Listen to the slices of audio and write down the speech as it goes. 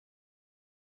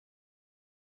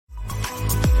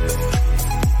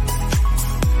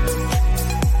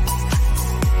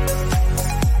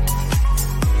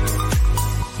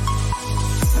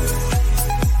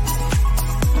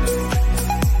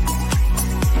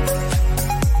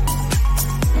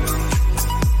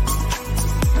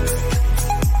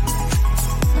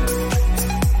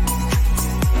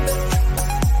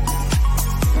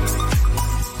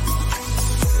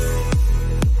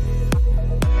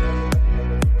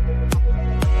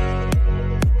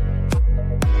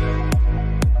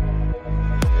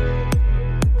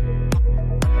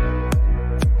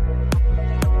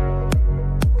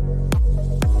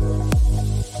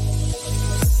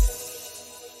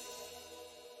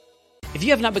If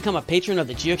you have not become a patron of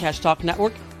the Geocache Talk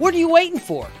Network, what are you waiting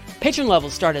for? Patron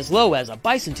levels start as low as a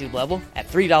Bison Tube level at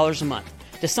 $3 a month.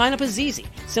 To sign up is easy.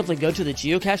 Simply go to the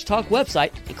Geocache Talk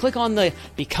website and click on the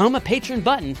Become a Patron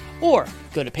button, or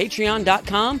go to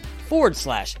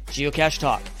patreon.com/Geocache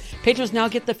Talk. Patrons now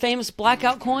get the famous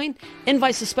Blackout Coin,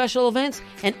 invites to special events,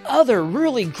 and other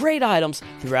really great items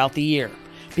throughout the year.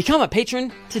 Become a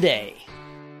patron today.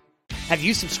 Have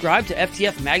you subscribed to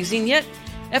FTF Magazine yet?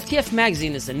 FTF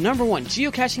Magazine is the #1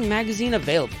 geocaching magazine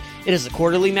available. It is a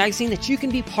quarterly magazine that you can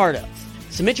be part of.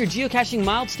 Submit your geocaching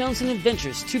milestones and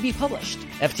adventures to be published.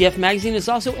 FTF Magazine is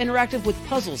also interactive with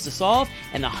puzzles to solve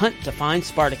and the hunt to find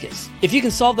Spartacus. If you can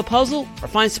solve the puzzle or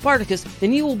find Spartacus,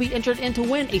 then you will be entered in to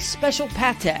win a special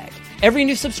pack tag. Every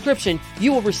new subscription,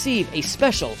 you will receive a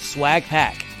special swag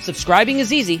pack. Subscribing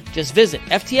is easy. Just visit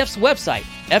FTF's website,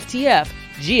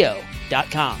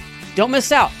 ftfgeo.com. Don't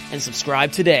miss out and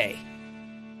subscribe today.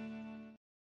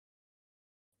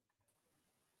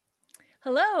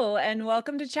 Hello, and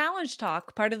welcome to Challenge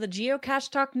Talk, part of the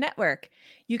Geocache Talk Network.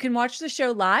 You can watch the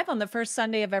show live on the first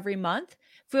Sunday of every month.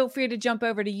 Feel free to jump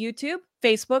over to YouTube,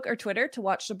 Facebook, or Twitter to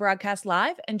watch the broadcast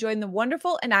live and join the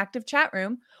wonderful and active chat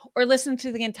room, or listen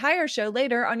to the entire show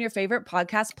later on your favorite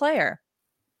podcast player.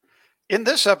 In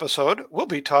this episode, we'll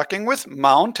be talking with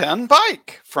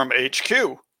Moun10Bike from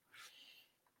HQ.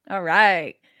 All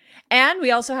right. And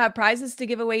we also have prizes to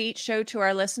give away each show to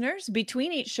our listeners.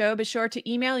 Between each show, be sure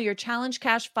to email your challenge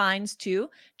cache finds to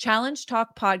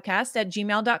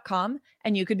challengetalkpodcast@gmail.com,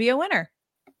 and you could be a winner.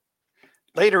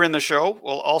 Later in the show,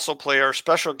 we'll also play our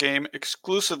special game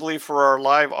exclusively for our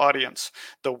live audience,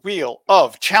 the Wheel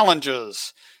of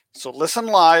Challenges. So listen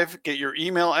live, get your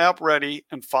email app ready,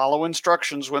 and follow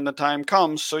instructions when the time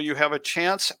comes so you have a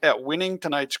chance at winning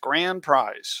tonight's grand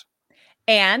prize.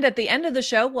 And at the end of the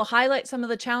show, we'll highlight some of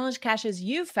the challenge caches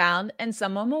you've found, and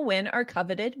someone will win our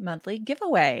coveted monthly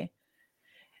giveaway.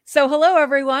 So hello,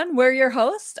 everyone. We're your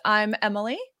hosts. I'm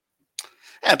Emily.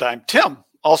 And I'm Tim,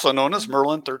 also known as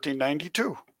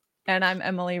Merlin1392. And I'm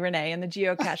Emily Renee in the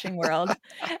geocaching world.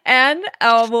 And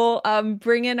we'll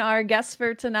bring in our guest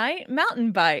for tonight,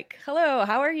 Moun10Bike. Hello,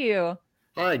 how are you?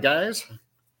 Hi, guys.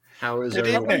 How is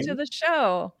everyone? Welcome to the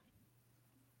show.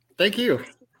 Thank you.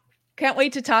 Can't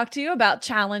wait to talk to you about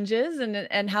challenges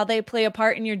and how they play a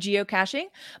part in your geocaching.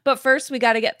 But first, we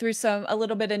got to get through a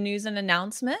little bit of news and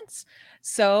announcements.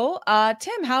 So,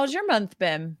 Tim, how's your month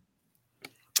been?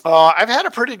 I've had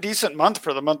a pretty decent month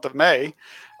for the month of May.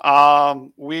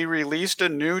 We released a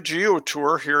new geo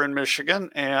tour here in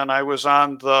Michigan, and I was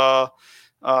on the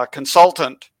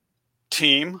consultant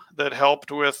team that helped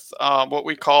with what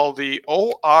we call the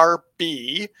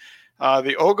ORB,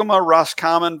 the Ogama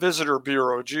Roscommon Visitor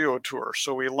Bureau Geo Tour.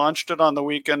 So we launched it on the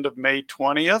weekend of May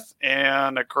 20th,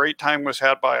 and a great time was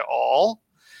had by all.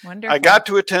 Wonderful. I got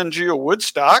to attend Geo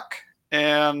Woodstock,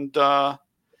 and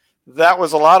that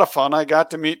was a lot of fun. I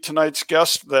got to meet tonight's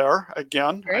guest there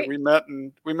again. We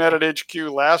met at HQ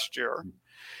last year,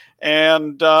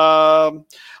 and I'm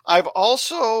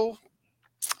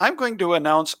going to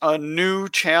announce a new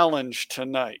challenge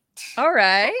tonight. All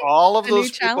right. For all of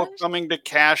those people coming to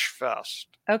Cache Fest.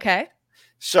 Okay.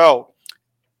 So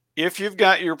if you've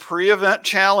got your pre-event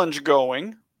challenge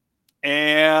going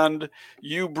and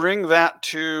you bring that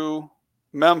to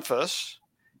Memphis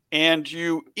and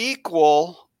you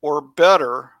equal or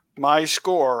better my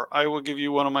score, I will give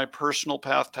you one of my personal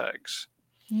path tags.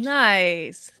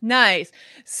 Nice.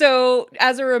 So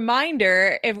as a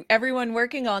reminder, if everyone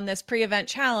working on this pre-event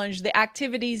challenge, the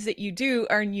activities that you do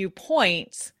earn you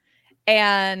points.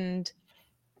 And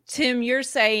Tim, you're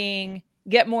saying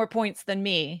get more points than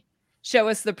me. Show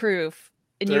us the proof.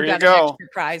 And you've got an extra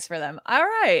prize for them. All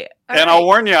right. I'll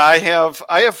warn you, I have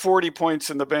 40 points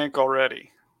in the bank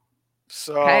already.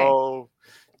 So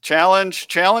challenge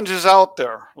is out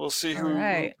there. We'll see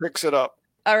who picks it up.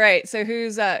 All right. So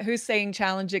who's saying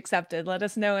challenge accepted? Let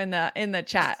us know in the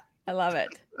chat. I love it.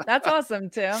 That's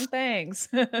awesome, Tim. Thanks.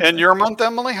 And your month,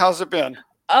 Emily, how's it been?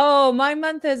 Oh, my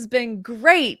month has been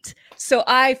great. So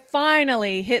I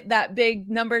finally hit that big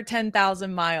number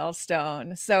 10,000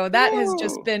 milestone. So that has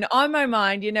just been on my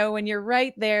mind. You know, when you're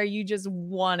right there, you just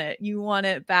want it. You want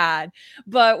it bad.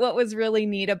 But what was really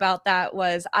neat about that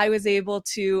was I was able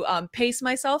to pace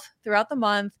myself throughout the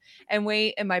month and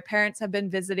wait. And my parents have been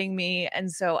visiting me.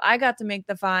 And so I got to make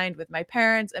the find with my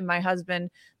parents and my husband,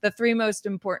 the three most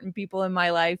important people in my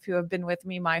life who have been with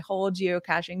me my whole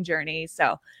geocaching journey.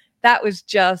 So that was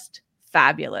just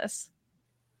fabulous.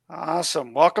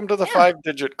 Awesome. Welcome to the Yeah.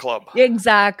 5-digit club.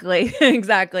 Exactly.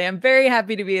 Exactly. I'm very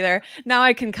happy to be there. Now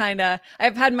I can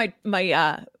I've had my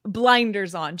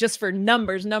blinders on just for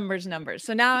numbers.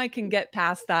 So now I can get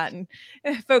past that and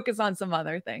focus on some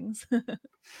other things.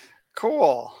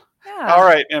 Cool. Yeah. All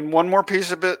right. And one more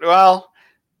piece of it. Well,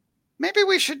 maybe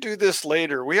we should do this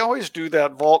later. We always do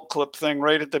that vault clip thing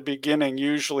right at the beginning,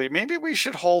 usually. Maybe we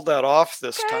should hold that off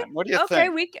this Okay. time. What do you Okay.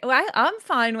 think? I'm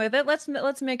fine with it.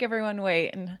 Let's make everyone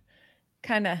wait and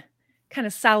kind of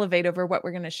salivate over what we're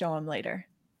going to show them later.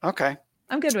 Okay.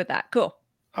 I'm good with that. Cool.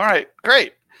 All right.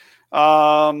 Great.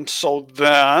 So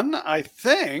then I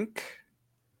think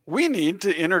we need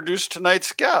to introduce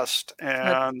tonight's guest.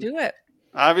 Let's And do it.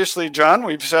 obviously, John,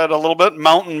 we've said a little bit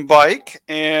mountain bike,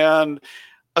 and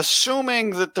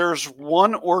assuming that there's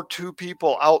one or two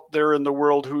people out there in the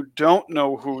world who don't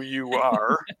know who you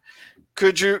are,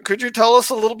 could you tell us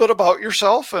a little bit about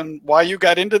yourself and why you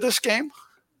got into this game?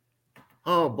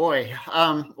 Oh boy.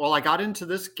 Well, I got into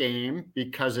this game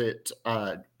because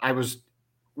I was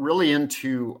really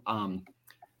into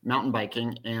mountain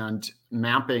biking and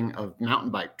mapping of mountain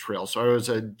bike trails. So I was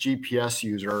a GPS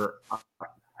user,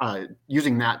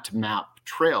 using that to map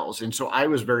trails. And so I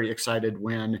was very excited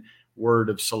when word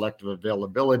of selective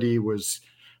availability was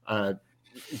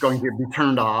going to be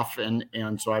turned off.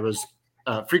 And so I was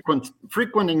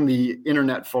frequenting the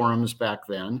internet forums back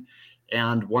then.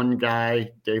 And one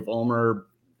guy, Dave Ulmer,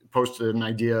 posted an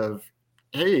idea of,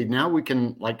 hey, now we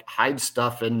can like hide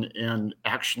stuff and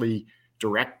actually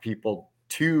direct people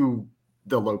to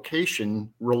the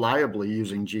location reliably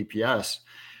using GPS.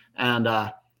 And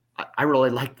I really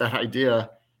liked that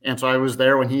idea. And so I was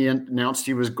there when he announced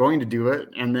he was going to do it.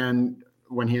 And then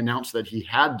when he announced that he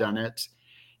had done it.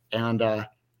 And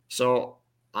so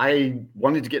I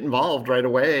wanted to get involved right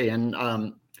away.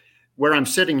 And where I'm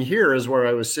sitting here is where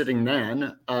I was sitting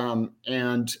then. I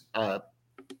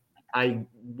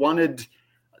wanted,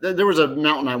 there was a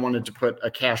mountain I wanted to put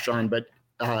a cache on, but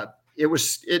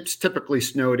it's typically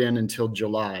snowed in until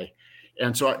July.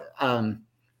 And so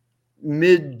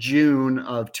mid-June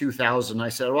of 2000, I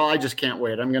said, well, I just can't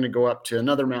wait. I'm going to go up to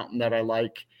another mountain that I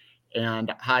like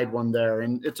and hide one there.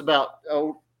 And it's about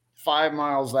 5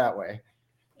 miles that way.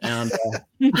 And,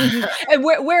 and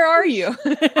where are you?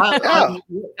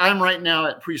 I'm right now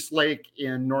at Priest Lake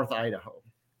in North Idaho.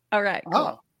 All right.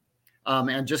 Cool.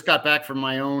 And just got back from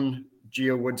my own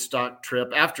Geo Woodstock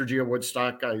trip. After Geo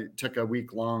Woodstock, I took a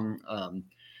week-long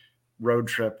road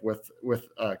trip with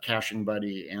a caching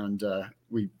buddy, and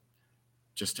we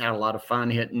just had a lot of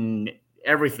fun hitting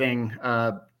everything,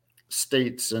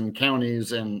 states and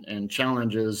counties and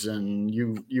challenges, and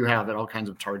you have it, all kinds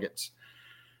of targets.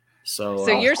 So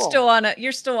you're still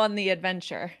on the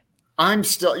adventure. I'm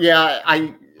still, yeah.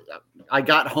 I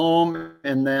got home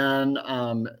and then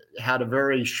had a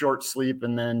very short sleep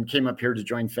and then came up here to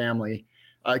join family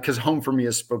because home for me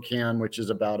is Spokane, which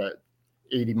is about a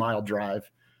 80-mile drive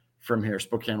from here,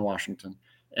 Spokane, Washington.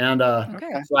 And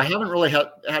so I haven't really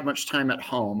had much time at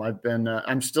home.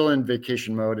 I'm still in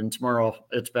vacation mode, and tomorrow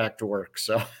it's back to work.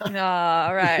 So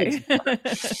all right.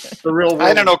 The real world.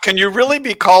 I don't know. Can you really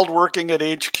be called working at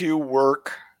HQ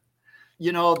work?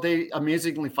 You know, they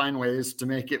amazingly find ways to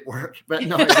make it work, but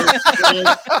no,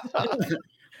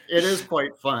 it is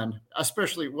quite fun,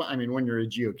 especially, I mean, when you're a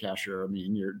geocacher. I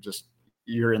mean,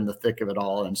 you're in the thick of it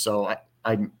all. And so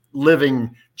I'm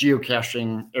living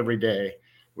geocaching every day,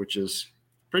 which is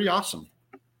pretty awesome.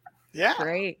 Yeah.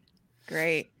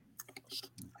 Great.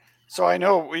 So I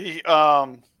know we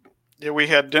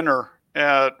had dinner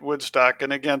at Woodstock,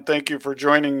 and again, thank you for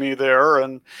joining me there.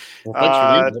 And well, thanks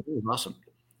for being there. It was awesome.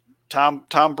 Tom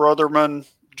Brotherman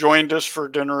joined us for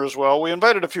dinner as well. We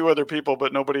invited a few other people,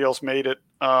 but nobody else made it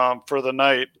for the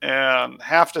night. And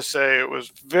have to say, it was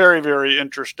very, very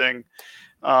interesting.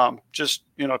 Just,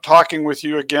 talking with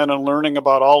you again and learning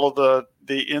about all of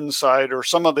the inside, or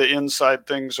some of the inside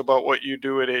things about what you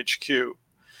do at HQ.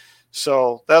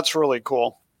 So that's really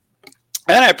cool.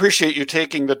 And I appreciate you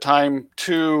taking the time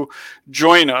to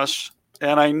join us.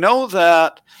 And I know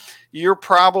that you're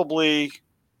probably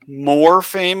more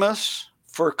famous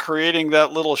for creating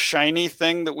that little shiny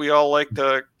thing that we all like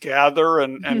to gather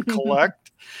and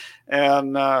collect.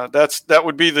 And that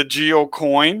would be the Geo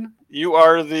coin. You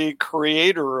are the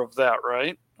creator of that,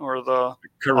 right? Or the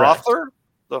Correct. author,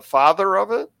 the father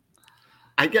of it?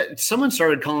 Someone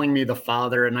started calling me the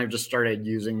father, and I've just started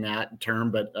using that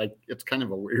term, but it's kind of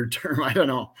a weird term. I don't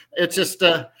know. It's just,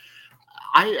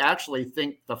 I actually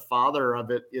think the father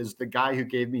of it is the guy who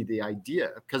gave me the idea,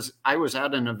 because I was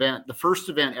at an event, the first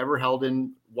event ever held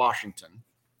in Washington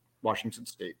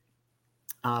State.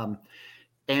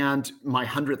 And my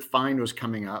 100th find was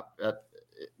coming up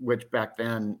which back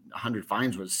then 100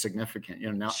 fines was significant.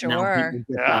 Now Sure.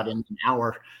 people get that in an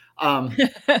hour.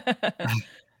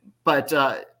 But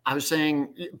I was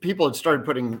saying people had started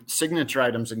putting signature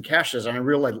items in caches, and I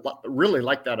really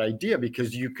liked that idea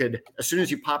because you could, as soon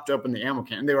as you popped open the ammo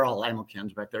can, they were all ammo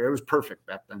cans back there. It was perfect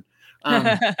back then.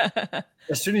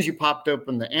 As soon as you popped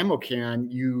open the ammo can,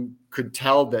 you could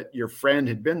tell that your friend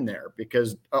had been there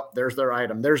because, there's their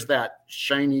item. There's that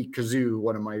shiny kazoo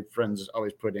one of my friends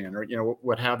always put in, or,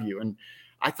 what have you. And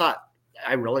I thought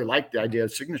I really liked the idea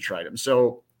of signature items.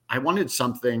 So I wanted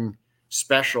something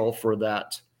special for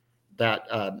that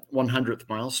 100th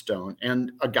milestone.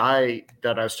 And a guy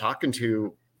that I was talking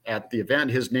to at the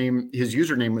event, his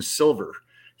username was Silver.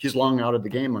 He's long out of the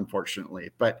game, unfortunately,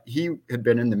 but he had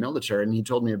been in the military, and he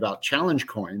told me about challenge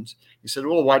coins. He said,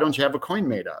 well, why don't you have a coin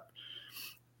made up?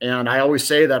 And I always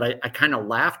say that I kind of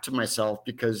laugh to myself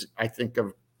because I think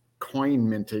of coin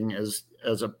minting as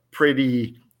a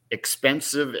pretty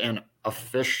expensive and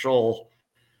official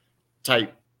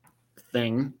type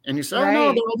thing. And he said, oh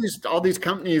no, there are all these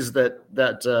companies that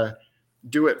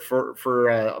do it for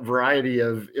a variety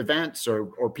of events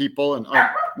or people. And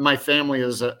my family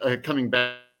is coming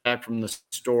back from the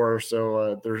store,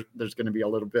 so there's going to be a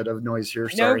little bit of noise here.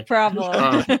 Sorry. No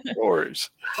problem.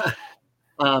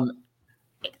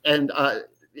 And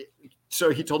so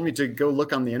he told me to go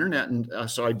look on the internet, and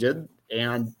so I did.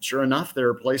 And sure enough, there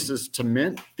are places to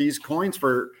mint these coins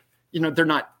for, they're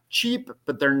not cheap,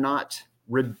 but they're not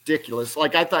ridiculous.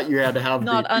 Like I thought you had to have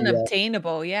not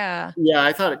unobtainable. Yeah.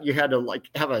 I thought you had to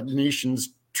have a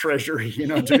nation's treasury,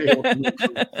 to be able to make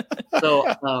them.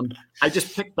 So I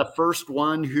just picked the first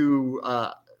one who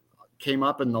came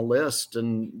up in the list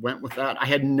and went with that. I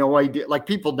had no idea. Like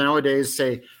people nowadays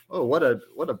say, oh, what a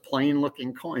plain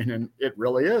looking coin. And it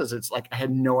really is. It's like I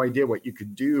had no idea what you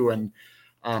could do and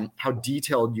how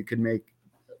detailed you could make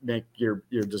your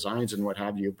designs and what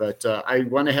have you. But I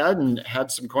went ahead and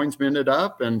had some coins minted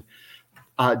up, and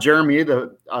Jeremy,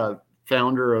 the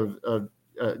founder of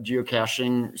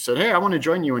geocaching, said, hey, I want to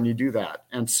join you when you do that.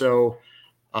 And so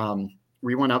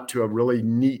we went up to a really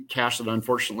neat cache that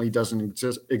unfortunately doesn't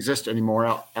exist anymore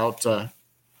out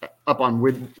up on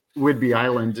Whidbey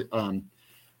Island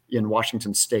in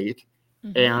Washington State.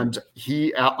 Mm-hmm. And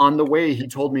he on the way, he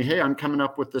told me, hey, I'm coming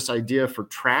up with this idea for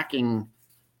tracking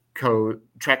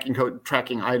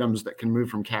items that can move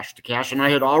from cache to cache. And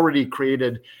I had already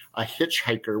created a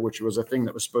hitchhiker, which was a thing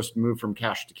that was supposed to move from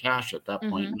cache to cache at that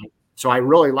point. Mm-hmm. So I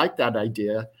really liked that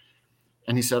idea.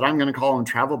 And he said, I'm going to call them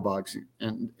travel bugs.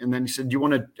 And then he said, do you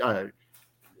want to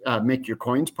make your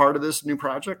coins part of this new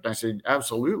project? I said,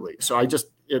 absolutely. So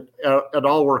it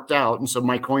all worked out. And so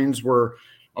my coins were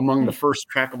among the first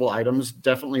trackable items,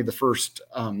 definitely the first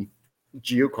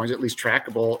geo coins, at least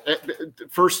trackable,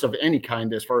 first of any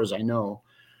kind, as far as I know.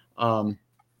 And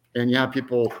yeah,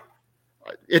 people,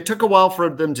 it took a while for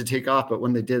them to take off, but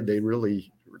when they did, they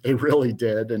really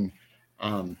did. And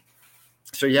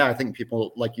so yeah, I think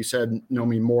people, like you said, know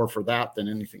me more for that than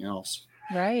anything else.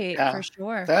 Right, yeah, for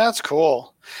sure. That's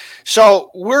cool.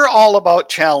 So we're all about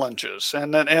challenges,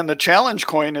 and the challenge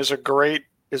coin is a great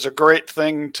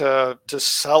thing to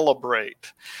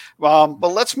celebrate.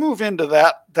 But let's move into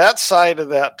that side of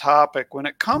that topic. When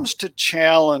it comes to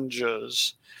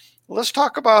challenges, let's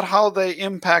talk about how they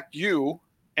impact you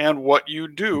and what you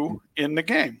do in the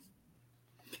game.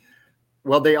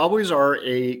 Well, they always are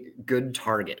a good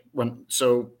target. When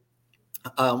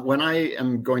I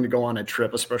am going to go on a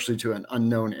trip, especially to an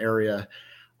unknown area,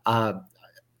 I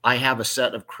have a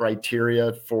set of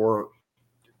criteria for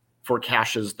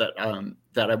caches that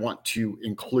I want to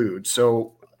include.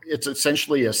 So it's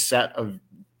essentially a set of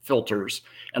filters,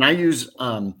 and I use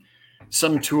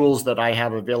some tools that I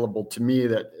have available to me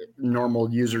that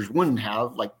normal users wouldn't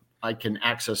have. Like I can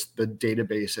access the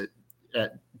database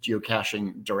at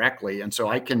geocaching directly, and so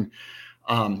I can.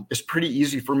 It's pretty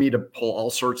easy for me to pull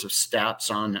all sorts of stats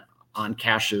on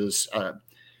caches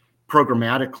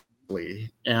programmatically,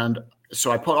 and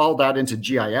so I put all that into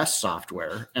GIS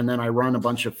software, and then I run a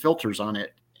bunch of filters on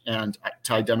it and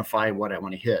to identify what I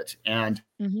want to hit. And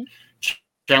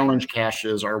challenge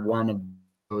caches are one of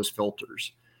those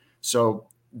filters. So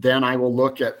then I will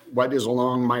look at what is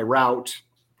along my route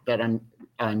that I'm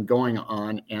going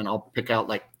on, and I'll pick out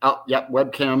like, oh, yep,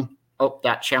 webcam. Oh,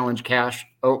 that challenge cache.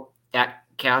 Oh, that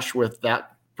cache with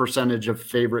that percentage of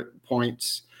favorite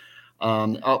points.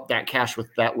 Oh, that cache with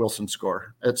that Wilson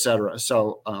score, etc.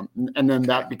 So, and then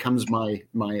that becomes my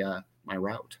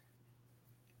route.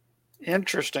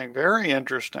 Interesting. Very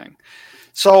interesting.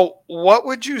 So what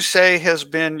would you say has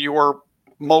been your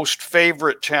most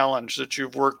favorite challenge that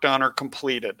you've worked on or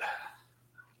completed?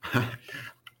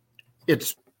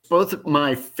 It's both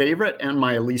my favorite and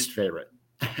my least favorite.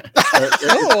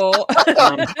 Oh.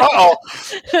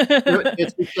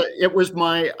 It was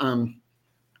my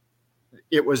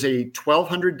it was a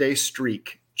 1,200-day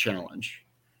streak challenge,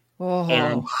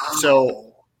 and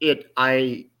so it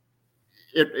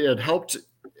helped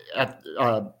at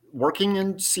working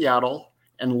in Seattle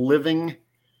and living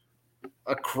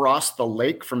across the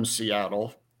lake from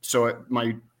Seattle. So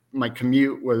my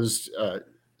commute was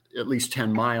at least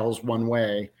 10 miles one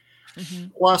way. Mm-hmm.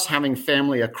 Plus having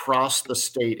family across the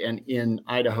state and in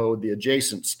Idaho, the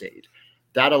adjacent state.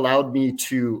 That allowed me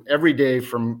to, every day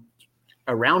from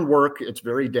around work, it's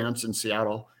very dense in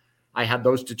Seattle. I had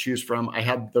those to choose from. I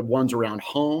had the ones around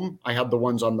home. I had the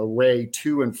ones on the way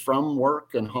to and from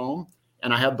work and home.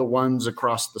 And I had the ones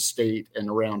across the state and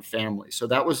around family. So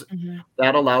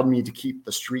that allowed me to keep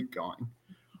the streak going.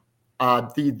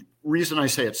 The reason I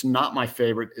say it's not my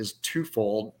favorite is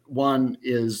twofold. One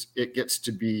is it gets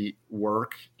to be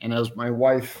work. And as my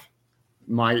wife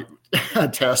might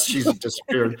attest, she's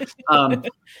disappeared.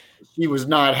 She was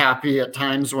not happy at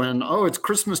times when, it's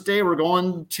Christmas Day, we're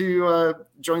going to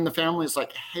join the family. It's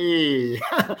like, hey.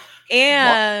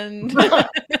 And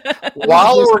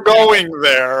while we're going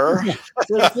there,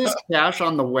 there's this cache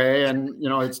on the way, and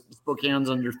it's Spokane's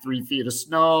under 3 feet of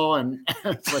snow, and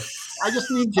it's like, I just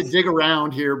need to dig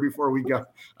around here before we go.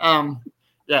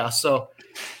 So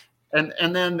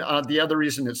and then the other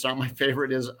reason it's not my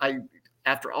favorite is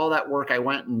after all that work, I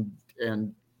went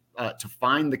and to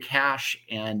find the cache,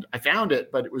 and I found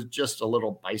it, but it was just a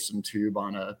little bison tube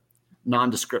on a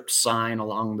nondescript sign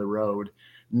along the road.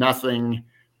 Nothing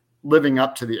living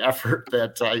up to the effort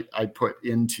that I put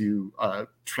into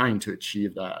trying to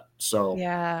achieve that. So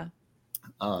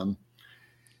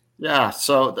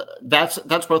so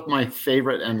that's both my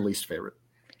favorite and least favorite.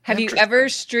 Have you ever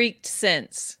streaked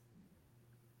since?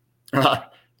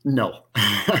 No.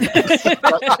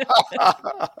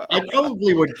 I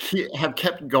probably would have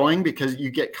kept going, because you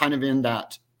get kind of in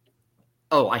that,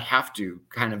 I have to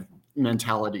kind of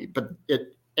mentality. But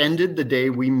it ended the day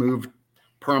we moved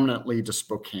permanently to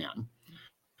Spokane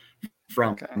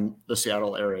from the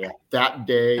Seattle area. That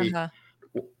day,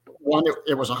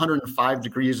 it was 105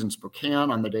 degrees in Spokane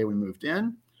on the day we moved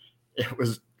in. It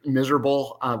was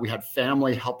miserable. We had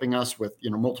family helping us with,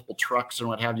 multiple trucks and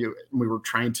what have you. We were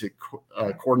trying to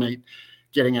coordinate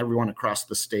getting everyone across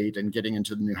the state and getting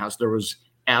into the new house. There was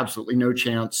absolutely no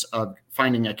chance of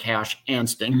finding a cache and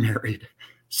staying married.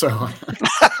 So,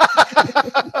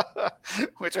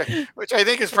 which I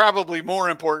think is probably more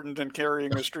important than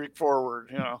carrying a streak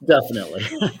forward. Definitely.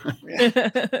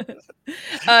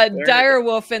 Dire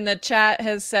Wolf in the chat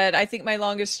has said, I think my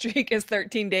longest streak is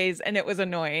 13 days, and it was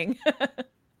annoying.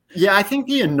 Yeah, I think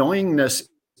the annoyingness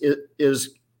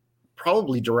is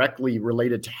probably directly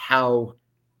related to how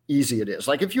easy it is.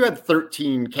 Like if you had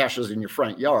 13 caches in your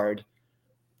front yard,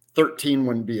 13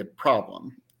 wouldn't be a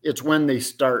problem. It's when they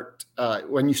start,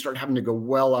 when you start having to go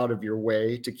well out of your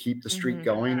way to keep the streak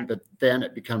going, that then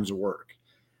it becomes a work.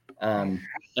 And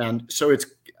so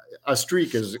a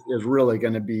streak is really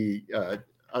going to be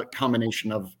a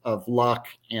combination of luck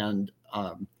and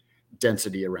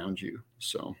density around you.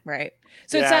 So right.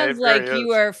 So it sounds like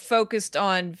you are focused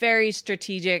on very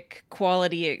strategic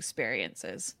quality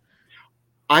experiences.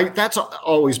 That's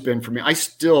always been for me. I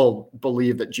still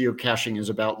believe that geocaching is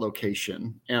about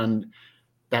location, and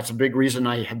that's a big reason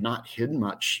I have not hidden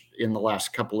much in the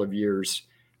last couple of years,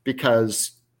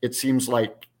 because it seems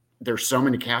like there's so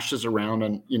many caches around,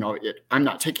 and I'm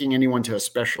not taking anyone to a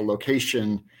special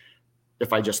location.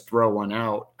 If I just throw one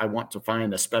out, I want to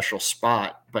find a special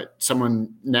spot, but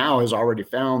someone now has already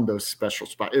found those special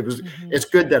spots. It's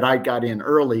good that I got in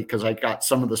early, because I got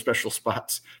some of the special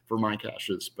spots for my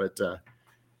caches. But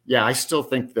I still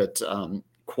think that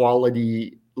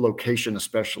quality location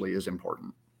especially is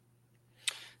important.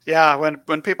 Yeah,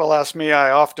 when people ask me, I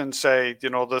often say,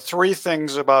 the 3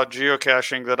 things about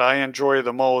geocaching that I enjoy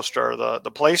the most are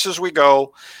the places we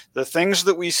go, the things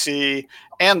that we see,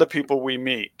 and the people we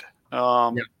meet.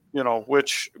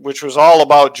 Which was all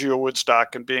about Geo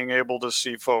Woodstock and being able to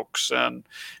see folks. And,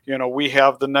 we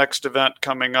have the next event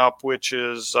coming up, which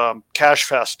is Cache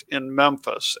Fest in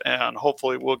Memphis. And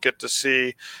hopefully we'll get to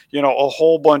see, a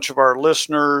whole bunch of our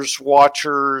listeners,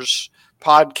 watchers,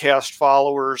 podcast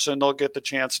followers, and they'll get the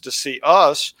chance to see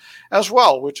us as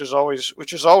well, which is always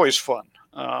fun.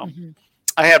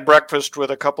 I had breakfast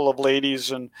with a couple of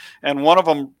ladies, and one of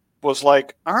them was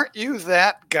like, "Aren't you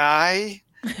that guy?"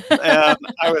 And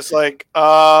I was like,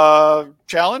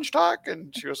 challenge talk?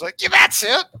 And she was like, yeah, that's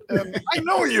it. And I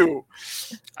know you.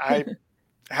 I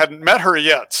hadn't met her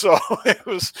yet, so it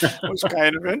was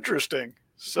kind of interesting.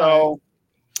 So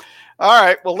All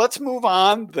right. Well, let's move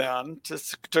on then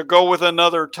to go with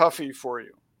another toughie for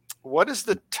you. What is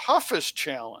the toughest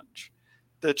challenge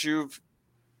that you've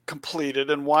completed,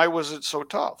 and why was it so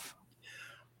tough?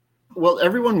 Well,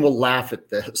 everyone will laugh at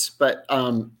this, but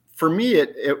for me,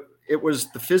 it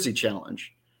was the Fizzy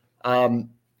challenge.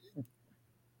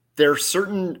 There's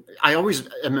certain, I always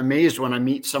am amazed when I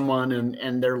meet someone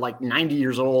and they're like 90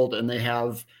 years old and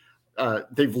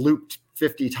they've looped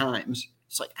 50 times.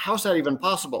 It's like, how's that even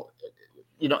possible?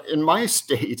 In my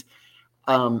state,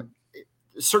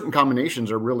 certain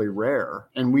combinations are really rare,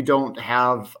 and we don't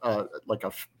have like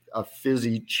a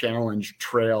Fizzy challenge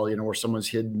trail, where someone's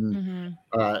hidden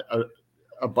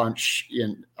a bunch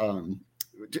in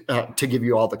to give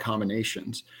you all the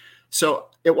combinations. So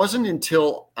it wasn't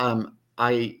until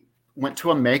I went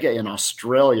to a mega in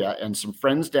Australia, and some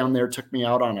friends down there took me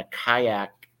out on a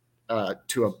kayak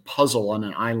to a puzzle on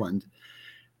an island,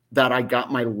 that I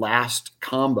got my last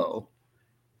combo.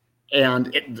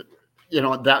 And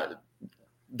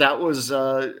that was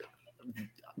I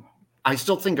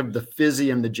still think of the Fizzy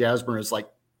and the Jasmer as like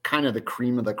kind of the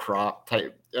cream of the crop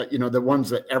type, the ones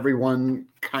that everyone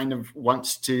kind of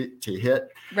wants to hit.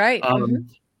 Right.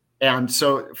 And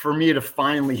so for me to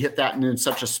finally hit that in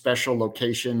such a special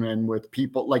location and with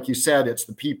people, like you said, it's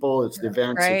the people, it's the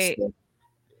events, right.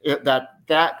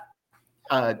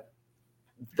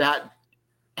 That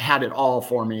had it all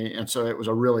for me. And so it was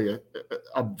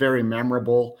a very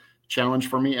memorable challenge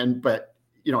for me. But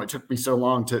it took me so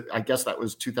long I guess that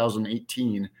was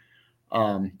 2018.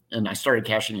 And I started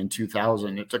caching in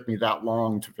 2000. It took me that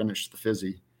long to finish the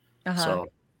Fizzy.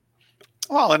 So.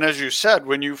 Well, and as you said,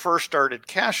 when you first started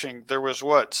caching, there was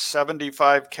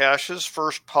 75 caches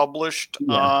first published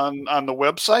on the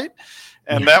website,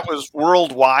 and that was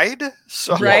worldwide.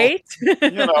 So, right.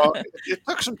 It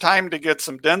took some time to get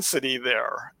some density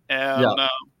there. And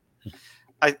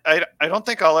I don't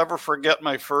think I'll ever forget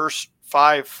my first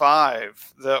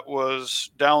 5.5 that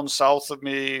was down south of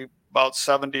me about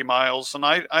 70 miles. And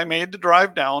I made the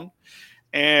drive down,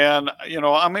 and,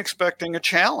 I'm expecting a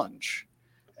challenge.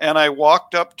 And I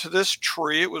walked up to this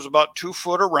tree. It was about 2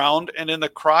 foot around. And in the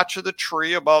crotch of the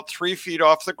tree, about 3 feet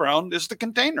off the ground, is the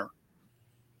container.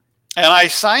 And I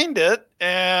signed it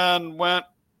and went,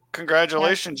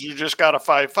 congratulations, you just got a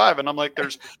 5.5. And I'm like,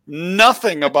 there's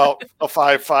nothing about a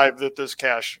 5.5 that this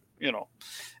cache,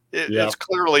 it's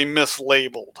clearly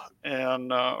mislabeled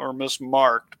and or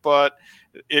mismarked, but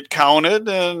it counted.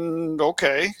 And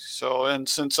okay, so, and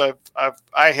since I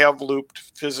have looped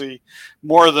Fizzy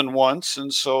more than once,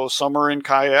 and so some are in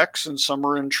kayaks and some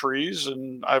are in trees,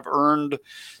 and I've earned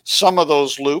some of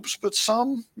those loops, but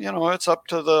some, it's up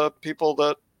to the people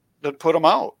that put them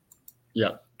out.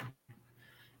 Yeah,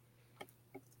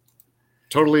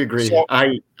 totally agree. So,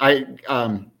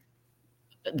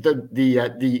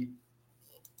 the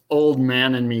old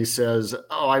man in me says,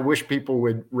 oh, I wish people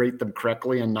would rate them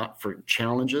correctly and not for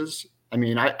challenges. I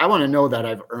mean, I want to know that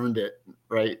I've earned it,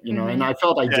 right? And I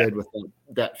felt I did with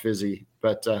that Fizzy,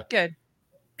 but good.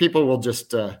 People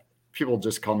just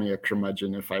call me a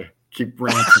curmudgeon if I keep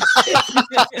ranting.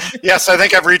 Yes, I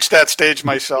think I've reached that stage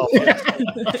myself.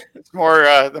 It's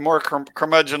more the more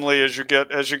curmudgeonly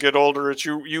as you get older. It's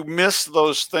you miss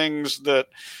those things that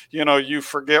you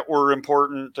forget were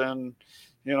important, and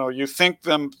you think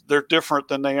they're different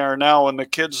than they are now. And the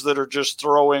kids that are just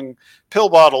throwing pill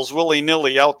bottles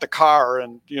willy-nilly out the car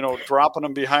and dropping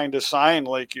them behind a sign,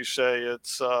 like you say,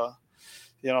 it's I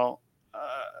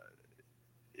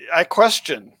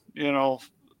question,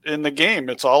 in the game,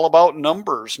 it's all about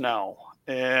numbers now,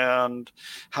 and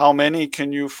how many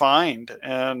can you find,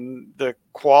 and the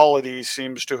quality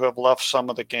seems to have left some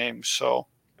of the games. So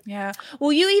yeah.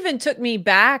 Well, you even took me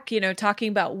back, talking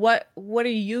about what are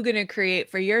you going to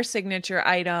create for your signature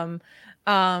item?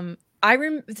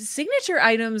 Signature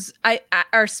items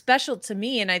are special to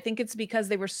me, and I think it's because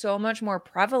they were so much more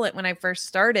prevalent when I first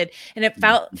started, and it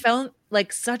felt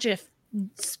like such a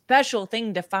special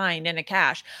thing to find in a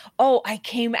cache. Oh, I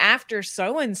came after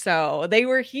so and so. They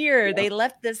were here. Yeah. They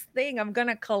left this thing. I'm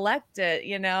gonna collect it.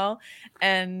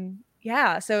 And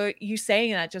yeah. So you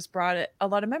saying that just brought a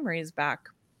lot of memories back.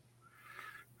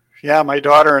 Yeah, my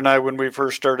daughter and I, when we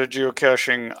first started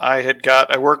geocaching,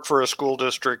 I worked for a school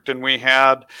district, and we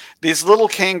had these little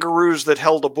kangaroos that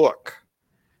held a book,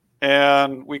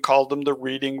 and we called them the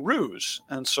reading roos.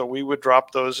 And so we would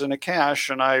drop those in a cache,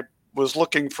 and I was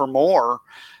looking for more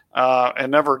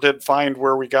and never did find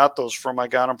where we got those from. I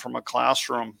got them from a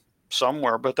classroom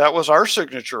somewhere, but that was our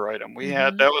signature item. We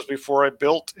had, that was before I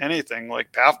built anything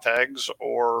like path tags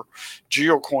or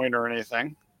geocoin or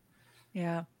anything.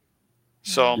 Yeah.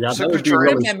 So yeah, that would be signature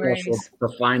really memories. special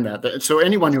to find that. So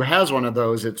anyone who has one of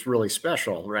those, it's really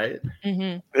special, right?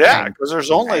 yeah, because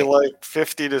there's only Right. like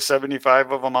 50 to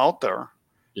 75 of them out there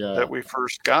Yeah. that we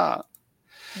first got.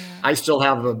 Yeah. I still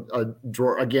have a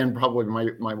drawer. Again, probably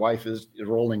my wife is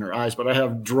rolling her eyes, but I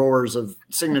have drawers of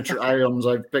signature items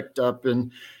I've picked up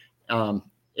in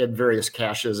at various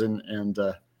caches, and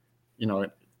you know,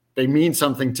 they mean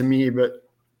something to me. But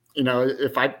you know,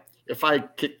 if I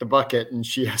kick the bucket and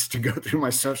she has to go through my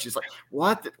stuff, she's like,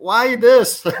 "What? Why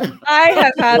this?" I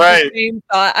have had Right. the same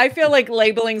thought. I feel like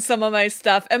labeling some of my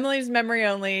stuff. Emily's memory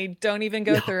only. Don't even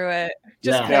go through it.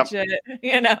 Just Yeah. pitch it,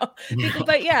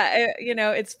 But yeah,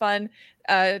 it's fun.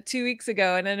 2 weeks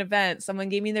ago at an event, someone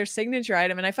gave me their signature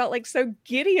item and I felt like so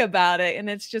giddy about it. And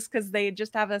it's just because they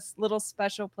just have a little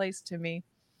special place to me,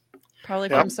 probably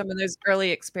Yep. from some of those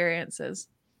early experiences.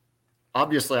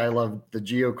 Obviously, I love the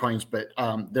geocoins, but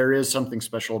there is something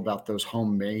special about those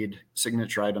homemade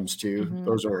signature items too.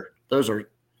 Those are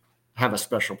have a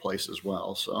special place as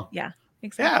well. So Yeah, Yeah,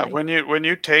 exactly. when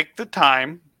you take the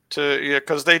time to,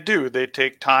 because they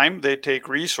take time, they take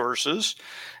resources,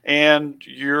 and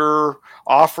you're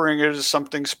offering it as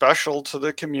something special to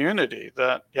the community.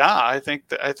 That, yeah, I think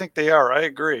they are. I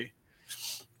agree.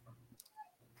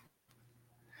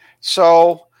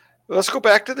 So let's go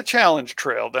back to the challenge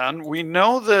trail then. We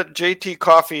know that JT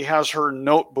Coffee has her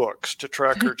notebooks to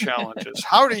track her challenges.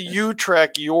 How do you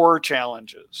track your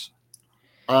challenges?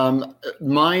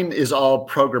 Mine is all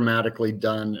programmatically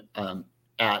done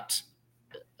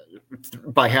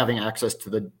by having access to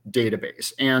the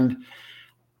database. And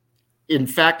in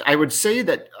fact, I would say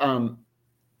that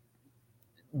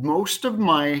most of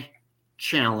my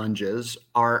challenges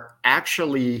are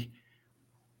actually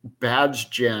badge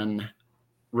gen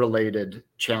related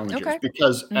challenges, Okay.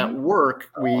 because at work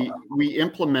we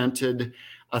implemented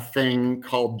a thing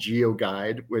called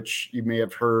GeoGuide, which you may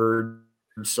have heard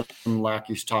some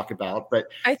lackeys talk about, but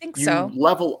I think you so.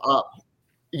 level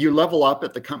up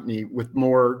at the company with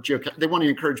more they want to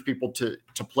encourage people to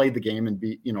play the game and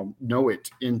know it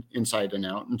inside and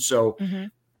out. And so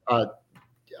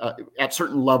at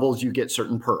certain levels you get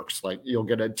certain perks, like you'll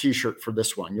get a t-shirt for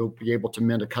this one, you'll be able to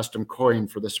mint a custom coin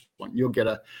for this one, you'll get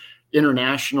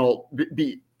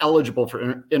be eligible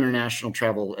for international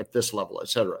travel at this level,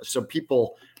 etc. So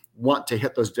people want to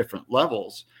hit those different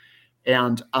levels,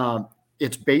 and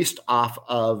it's based off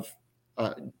of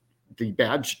the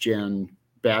badge gen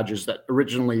badges that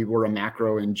originally were a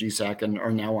macro in GSAC and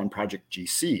are now on Project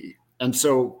GC. And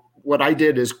so what I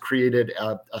did is created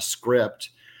a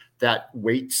script that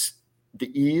weights the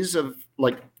ease of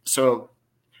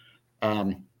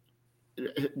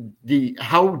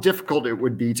how difficult it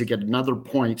would be to get another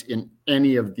point in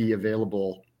any of the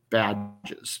available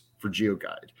badges for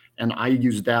GeoGuide. And I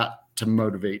use that to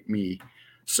motivate me.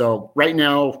 So right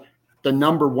now, the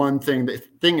number one thing, the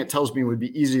thing it tells me would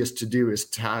be easiest to do is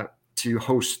to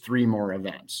host 3 more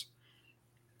events.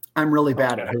 I'm really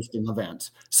bad at hosting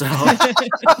events. So,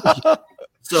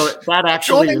 so that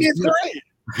actually only need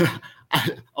 3.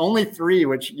 Only 3,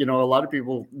 which, a lot of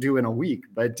people do in a week,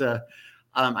 but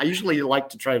I usually like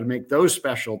to try to make those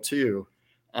special too.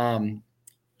 So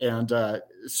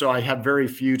I have very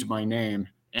few to my name,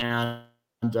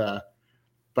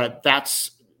 but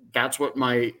that's what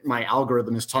my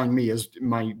algorithm is telling me is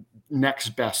my next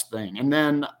best thing. And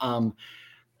then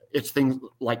it's things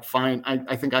like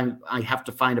I think I have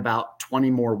to find about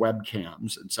 20 more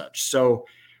webcams and such. So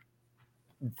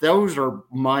those are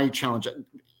my challenge.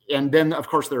 And then of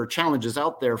course there are challenges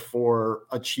out there for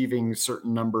achieving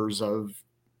certain numbers of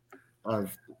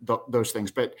those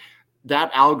things, but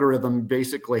that algorithm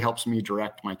basically helps me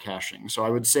direct my caching. So I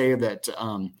would say that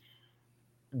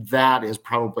that is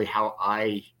probably how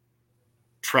I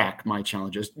track my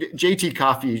challenges. JT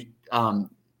Coffee,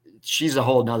 she's a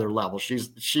whole nother level. She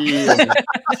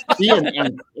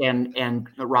and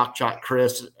Rock Chalk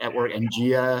Chris at work, and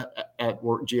Gia at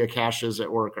work, Gia Caches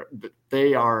at work.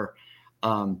 They are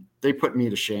they put me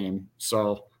to shame.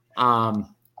 So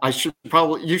I should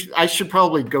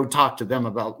probably go talk to them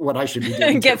about what I should be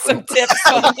doing. Get some tips.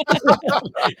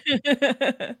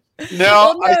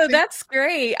 No, that's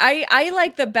great. I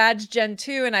like the badge gen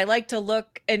too, and I like to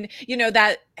look and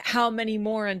that how many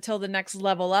more until the next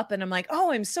level up, and I'm like,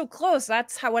 oh, I'm so close.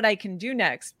 That's what I can do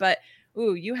next. But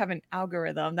ooh, you have an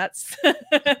algorithm. That's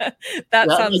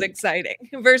sounds exciting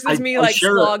versus me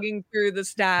slogging through the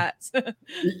stats.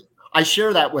 I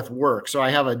share that with work. So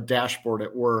I have a dashboard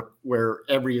at work where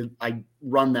I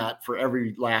run that for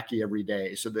every lackey every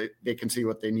day so that they can see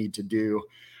what they need to do.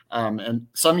 And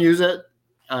some use it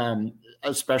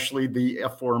especially the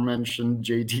aforementioned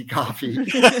JD Coffee,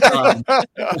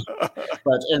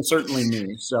 and certainly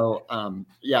me. So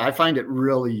yeah, I find it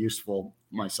really useful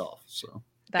myself. So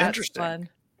That's interesting. fun.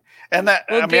 And that,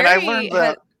 Well, I mean, I Gary learned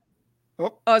that.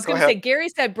 I was Go going to say, ahead. Gary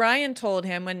said Brian told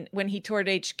him when he toured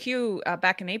HQ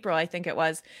back in April, I think it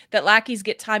was, that lackeys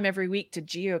get time every week to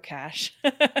geocache.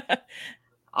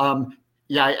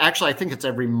 Yeah, I think it's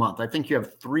every month. I think you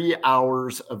have 3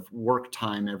 hours of work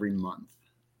time every month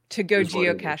to go is what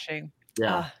it is. geocaching.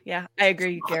 Yeah. Yeah, I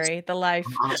agree, Gary. The life.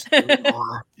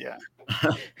 Yeah.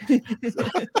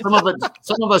 Some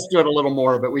of us do it a little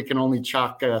more, but we can only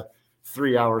chalk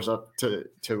 3 hours up to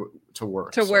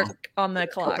work. To work on the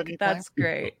clock. That's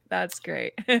great. That's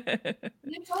great.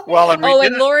 Well, and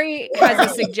and Lori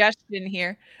has a suggestion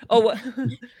here. Oh,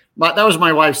 that was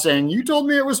my wife saying, "You told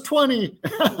me it was 20."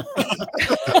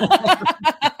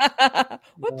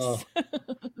 Whoops.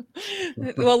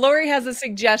 Well, Lori has a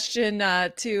suggestion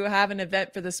to have an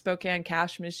event for the Spokane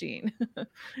Cash Machine.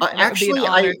 Actually, it would be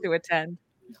an honor to attend.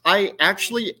 I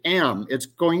actually am. It's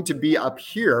going to be up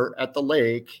here at the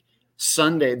lake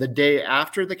Sunday, the day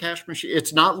after the cash machine.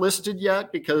 It's not listed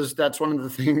yet because that's one of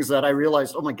the things that I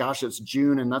realized, oh my gosh, it's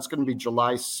June and that's going to be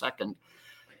July 2nd.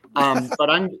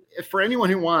 But for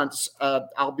anyone who wants,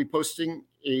 I'll be posting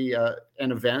an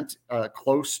event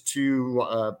close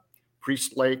to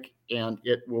Priest Lake, and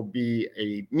it will be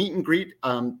a meet and greet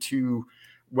to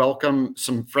welcome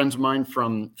some friends of mine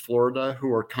from Florida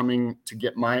who are coming to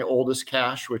get my oldest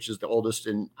cache, which is the oldest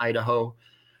in Idaho.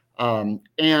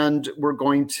 And we're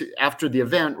going to, after the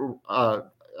event,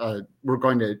 we're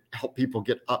going to help people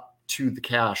get up to the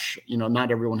cache.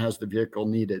 Not everyone has the vehicle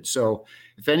needed. So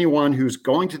if anyone who's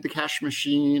going to the cache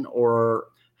machine or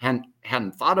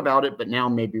hadn't thought about it, but now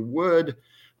maybe would,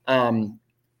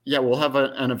 we'll have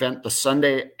an event the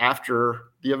Sunday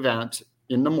after the event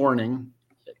in the morning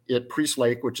at Priest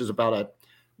Lake, which is about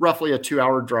roughly a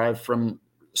 2-hour drive from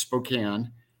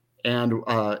Spokane. And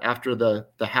after the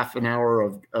half an hour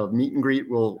of meet and greet,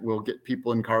 we'll get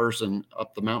people in cars and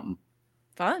up the mountain.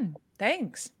 Fun.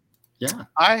 Thanks. Yeah.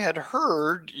 I had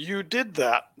heard you did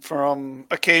that from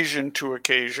occasion to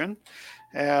occasion.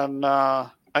 And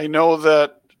I know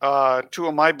that 2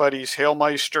 of my buddies,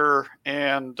 Hailmeister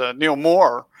and Neil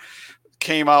Moore,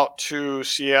 came out to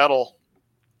Seattle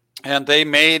and they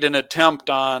made an attempt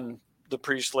on the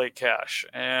Priest Lake cache.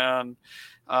 And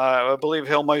I believe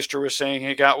Hailmeister was saying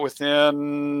he got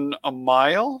within a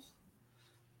mile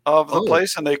of the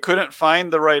place and they couldn't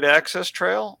find the right access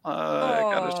trail.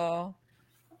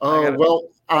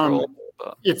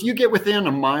 If you get within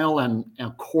a mile and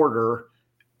a quarter,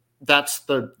 that's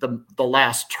the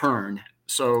last turn.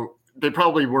 So they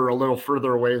probably were a little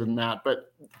further away than that.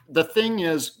 But the thing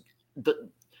is the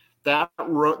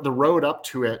road up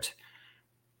to it,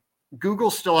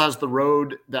 Google still has the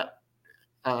road that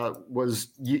was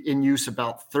in use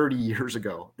about 30 years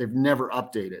ago. They've never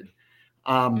updated.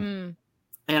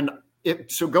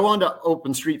 So go on to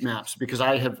OpenStreetMaps, because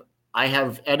I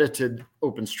have edited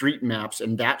OpenStreetMaps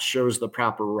and that shows the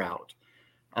proper route.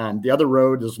 The other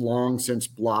road is long since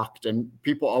blocked, and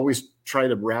people always try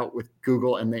to route with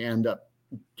Google and they end up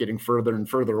getting further and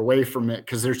further away from it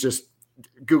because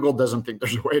Google doesn't think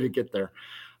there's a way to get there.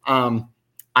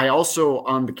 I also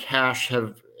on the cache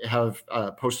have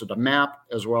posted a map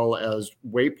as well as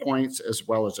waypoints as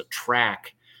well as a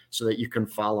track so that you can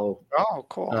follow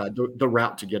the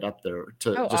route to get up there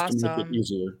to make it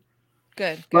easier.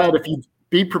 Good. But if you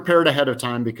be prepared ahead of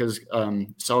time, because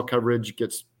cell coverage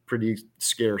gets pretty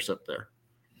scarce up there.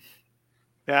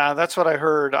 Yeah, that's what I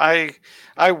heard. I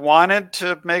wanted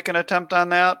to make an attempt on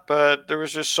that, but there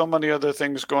was just so many other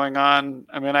things going on.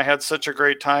 I mean, I had such a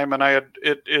great time, and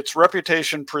its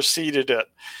reputation preceded it,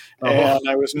 and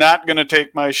I was not going to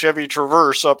take my Chevy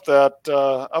Traverse up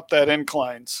that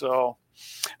incline. So,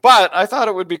 but I thought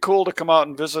it would be cool to come out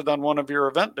and visit on one of your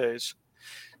event days.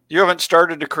 You haven't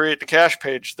started to create the cache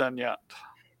page then yet?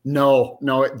 No.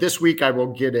 This week I will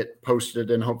get it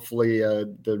posted, and hopefully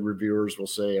the reviewers will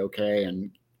say okay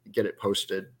and get it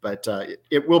posted. But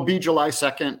it will be July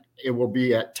 2nd. It will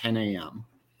be at 10 a.m.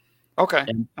 Okay.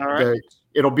 And all right.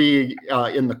 It'll be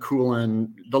in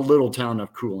the little town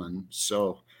of Coolin.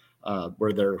 So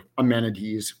where there are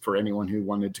amenities for anyone who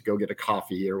wanted to go get a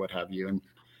coffee or what have you. And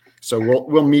so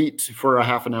we'll meet for a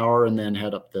half an hour and then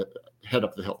head up the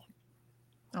hill.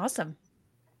 Awesome.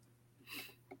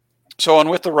 So, and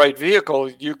with the right vehicle,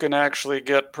 you can actually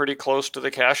get pretty close to the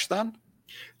cache then?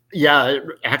 Yeah,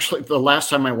 actually, the last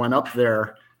time I went up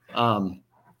there,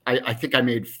 I think I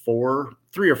made 3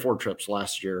 or 4 trips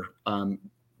last year.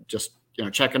 Just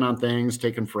checking on things,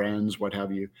 taking friends, what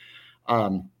have you.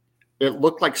 it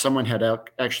looked like someone had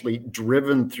actually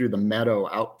driven through the meadow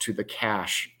out to the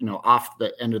cache, off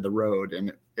the end of the road.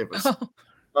 And it was,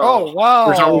 oh, wow.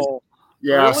 There's always,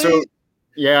 yeah.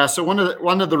 Really? So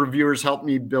one of the reviewers helped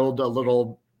me build a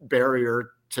little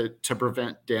barrier to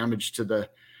prevent damage to the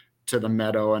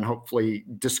meadow and hopefully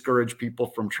discourage people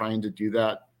from trying to do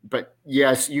that. But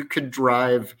yes, you could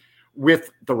drive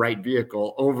with the right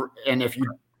vehicle over. And if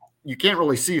you can't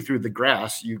really see through the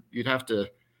grass, you'd have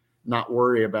to not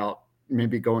worry about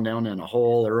maybe going down in a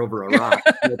hole or over a rock.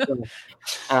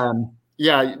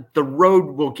 Yeah, the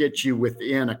road will get you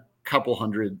within a couple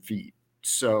hundred feet.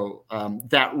 So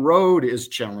that road is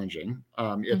challenging.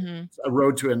 It's a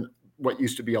road to what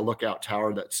used to be a lookout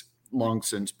tower that's long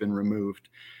since been removed,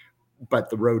 but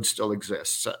the road still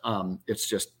exists. It's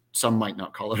just some might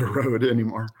not call it a road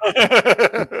anymore.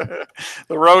 The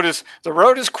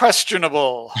road is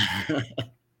questionable.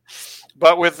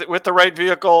 But with the right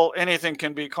vehicle, anything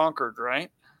can be conquered,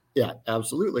 right? Yeah,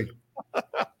 absolutely.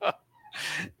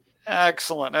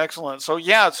 Excellent.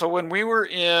 So when we were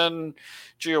in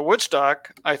Geo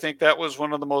Woodstock, I think that was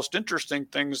one of the most interesting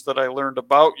things that I learned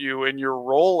about you and your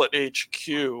role at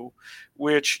HQ,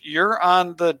 which you're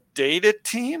on the data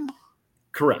team.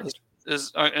 Correct.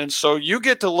 And so you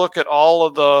get to look at all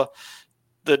of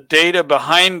the data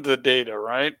behind the data,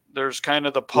 right? There's kind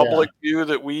of the public view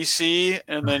that we see,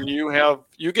 and then you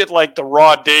get like the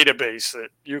raw database that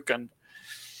you can.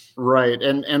 Right.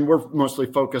 And we're mostly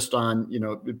focused on,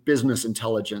 business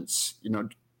intelligence,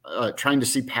 trying to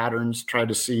see patterns, try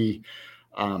to see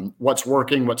what's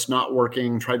working, what's not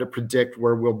working, try to predict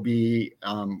where we'll be,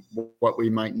 what we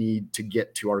might need to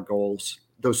get to our goals,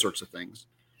 those sorts of things.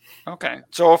 Okay.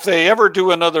 So if they ever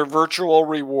do another virtual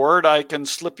reward, I can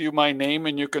slip you my name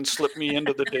and you can slip me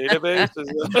into the database.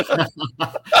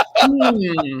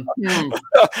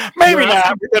 Maybe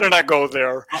not. We better not go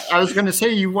there. I was going to say,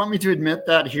 you want me to admit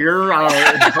that here?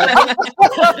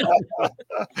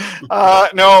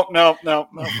 No.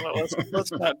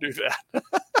 Let's not do that.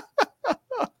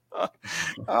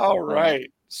 All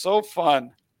right. So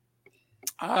fun.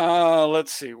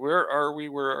 Let's see. Where are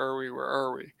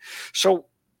we? So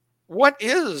what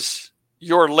is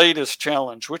your latest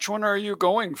challenge? Which one are you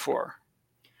going for?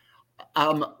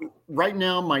 Right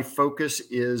now, my focus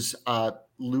is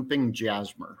looping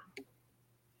Jasmer.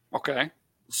 Okay.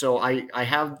 So I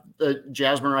have the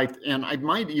Jasmer, and I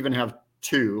might even have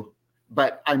two,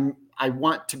 but I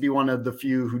want to be one of the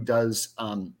few who does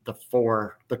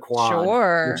the quad.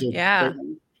 Sure. Yeah.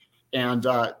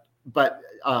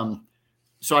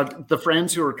 So the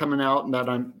friends who are coming out and that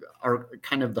are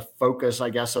kind of the focus,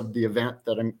 I guess, of the event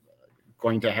that I'm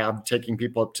going to have, taking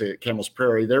people up to Camel's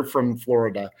Prairie. They're from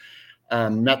Florida.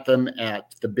 Met them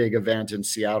at the big event in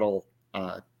Seattle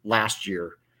last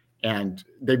year, and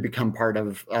they've become part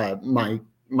of my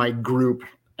group.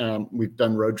 We've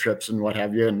done road trips and what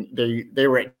have you, and they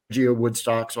were at Geo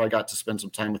Woodstock, so I got to spend some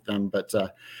time with them. But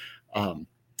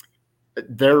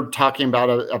they're talking about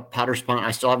a Potter's Pond.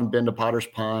 I still haven't been to Potter's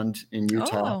Pond in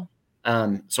Utah.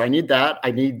 So I need that.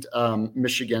 I need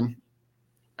Michigan.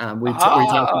 We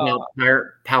talked about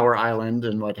Power Island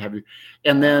and what have you.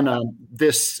 And then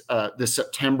this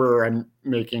September, I'm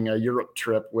making a Europe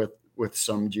trip with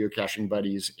some geocaching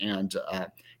buddies, and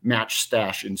Match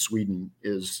Stash in Sweden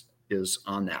is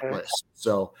on that list.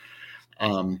 So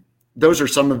those are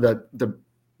some of the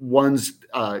ones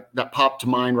that pop to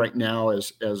mind right now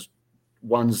as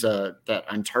ones that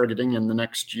I'm targeting in the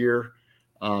next year.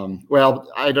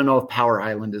 Well, I don't know if Power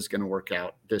Island is going to work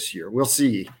out this year. We'll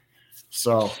see.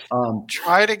 So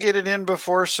try to get it in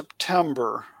before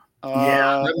September.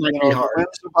 That might be hard. The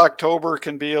rest of October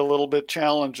can be a little bit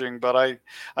challenging, but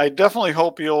I definitely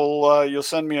hope you'll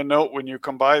send me a note when you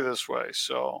come by this way.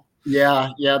 So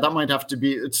yeah, that might have to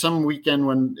be. It's some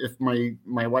weekend if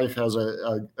my wife has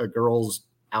a girls'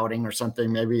 outing or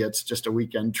something. Maybe it's just a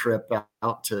weekend trip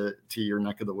out to your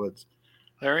neck of the woods.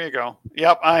 There you go.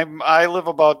 Yep. I live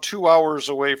about 2 hours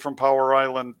away from Power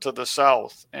Island to the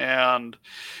south. And,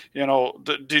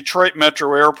 the Detroit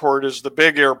Metro Airport is the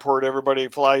big airport everybody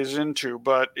flies into,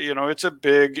 but, it's a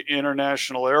big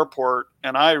international airport.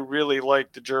 And I really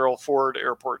like the Gerald Ford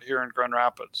Airport here in Grand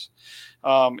Rapids.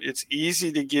 It's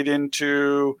easy to get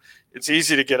into, it's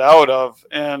easy to get out of,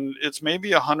 and it's maybe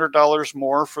 $100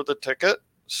 more for the ticket.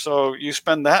 So you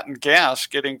spend that in gas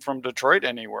getting from Detroit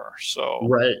anywhere. So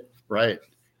Right.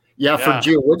 Yeah, for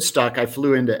Geo Woodstock, I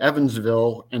flew into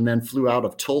Evansville and then flew out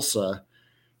of Tulsa,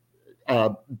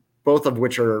 both of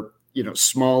which are,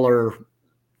 smaller,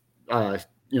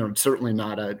 certainly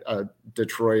not a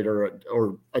Detroit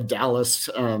or a Dallas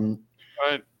type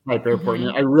airport.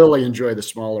 And I really enjoy the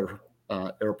smaller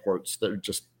airports that are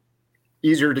just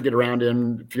easier to get around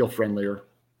in, feel friendlier.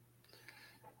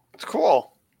 It's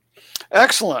cool.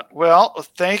 Excellent. Well,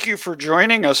 thank you for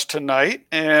joining us tonight,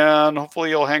 and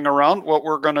hopefully you'll hang around. What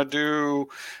we're going to do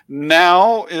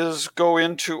now is go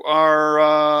into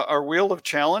our Wheel of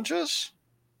Challenges.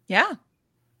 Yeah.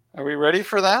 Are we ready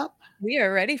for that? We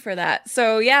are ready for that.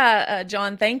 So yeah,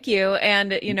 John, thank you.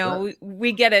 And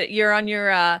we get it. You're on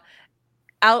your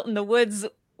out in the woods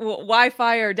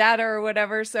Wi-Fi or data or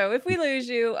whatever. So if we lose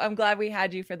you, I'm glad we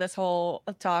had you for this whole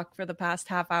talk for the past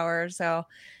half hour or so.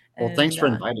 Well, thanks for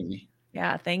inviting me.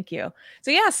 Yeah, thank you.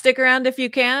 So yeah, stick around if you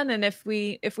can, and if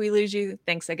we lose you,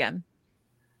 thanks again.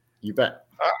 You bet.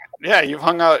 Yeah, you've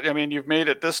hung out. I mean, you've made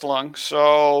it this long.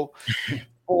 So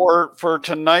for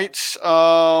tonight's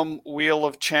Wheel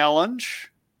of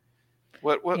Challenge,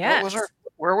 what was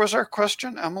where was our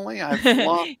question, Emily? I've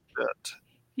lost it.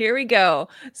 Here we go.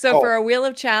 So for our Wheel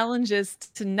of Challenges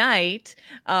tonight,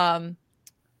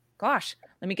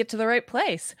 let me get to the right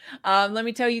place. Let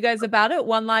me tell you guys about it.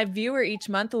 One live viewer each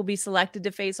month will be selected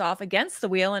to face off against the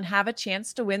wheel and have a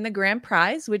chance to win the grand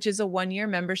prize, which is a 1-year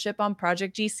membership on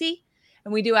Project GC.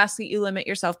 And we do ask that you limit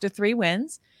yourself to 3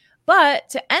 wins. But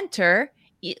to enter,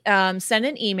 send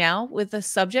an email with a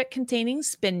subject containing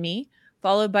Spin Me,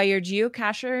 followed by your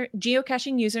geocaching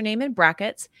username in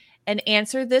brackets, and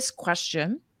answer this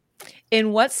question.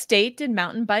 In what state did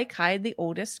Moun10Bike hide the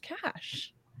oldest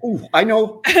cache? Ooh, I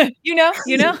know. you know.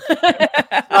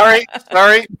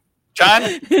 Sorry.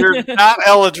 John, you're not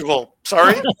eligible.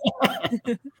 Sorry.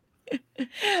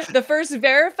 The first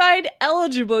verified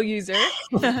eligible user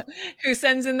who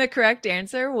sends in the correct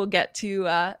answer will get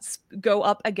to go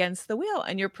up against the wheel,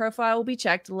 and your profile will be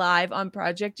checked live on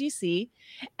Project GC.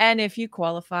 And if you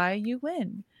qualify, you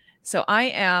win. So I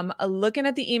am looking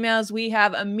at the emails. We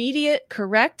have immediate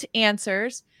correct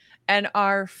answers. And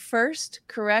our first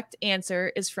correct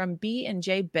answer is from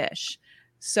B&J Bish.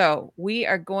 So we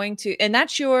are going to, and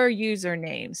that's your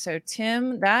username. So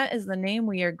Tim, that is the name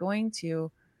we are going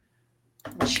to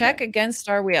check against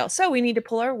our wheel. So we need to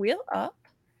pull our wheel up.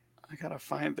 I got to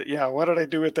find it. Yeah. What did I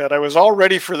do with that? I was all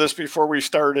ready for this before we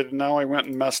started, and now I went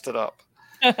and messed it up.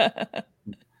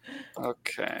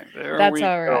 Okay. That's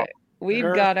all right.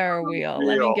 We've got our wheel.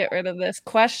 Let me get rid of this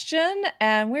question,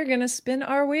 and we're going to spin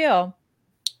our wheel.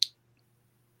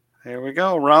 There we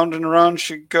go. Round and round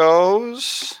she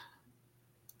goes.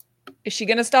 Is she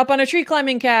going to stop on a tree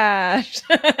climbing cache?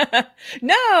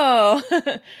 No.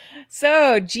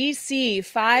 So GC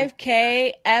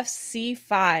 5K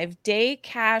FC5 Day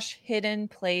Cache Hidden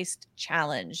Placed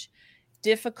Challenge.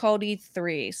 Difficulty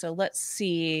 3. So let's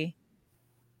see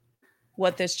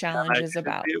what this challenge is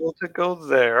about. Be able to go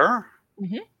there.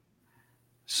 Mm-hmm.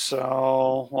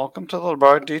 So welcome to the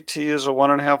bar. DT is a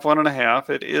 1.5.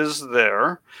 It is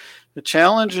there. The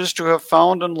challenge is to have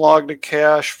found and logged a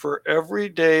cache for every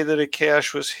day that a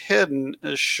cache was hidden,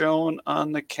 as shown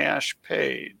on the cache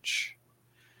page.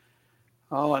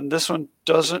 Oh, and this one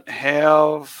doesn't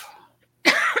have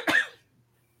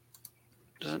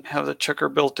the checker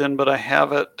built in, but I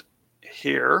have it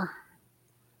here.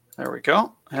 There we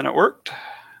go. And it worked.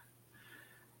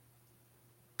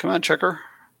 Come on, checker.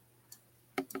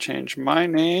 Change my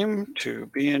name to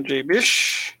B&J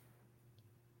Bish.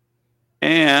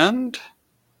 And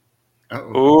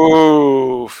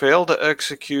failed to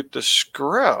execute the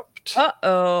script.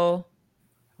 Uh-oh.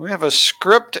 We have a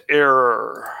script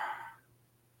error.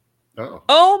 Uh-oh.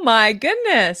 Oh my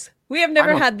goodness. We have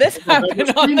never had this happen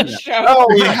on the show. No,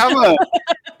 we haven't.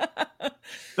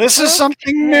 This is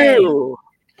something new.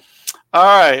 All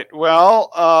right.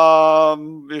 Well,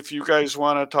 if you guys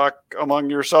want to talk among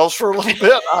yourselves for a little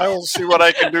bit, I will see what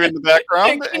I can do in the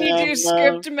background. Can you do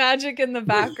script magic in the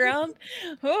background?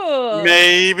 Ooh.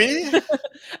 Maybe.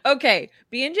 Okay.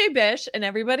 B&J Bish and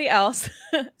everybody else,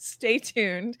 stay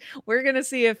tuned. We're going to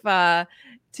see if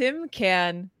Tim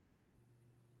can...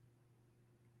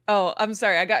 Oh, I'm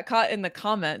sorry. I got caught in the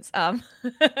comments. Jay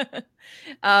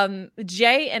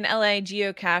and LA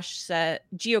Geocats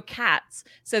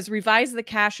says revise the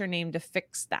cacher name to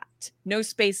fix that. No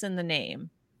space in the name.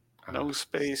 No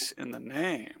space in the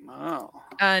name. Oh.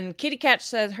 And Kitty Cat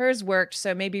says hers worked,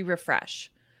 so maybe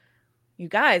refresh. You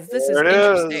guys, this is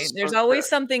interesting. There's always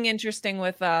something interesting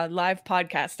with live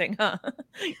podcasting, huh?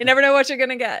 You never know what you're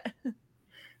gonna get.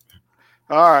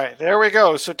 All right, there we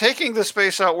go. So taking the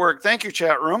space out work. Thank you,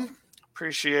 chat room.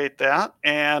 Appreciate that.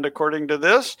 And according to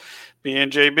this,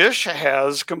 B&J Bish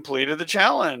has completed the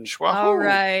challenge. Wahoo. All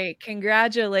right.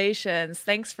 Congratulations.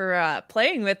 Thanks for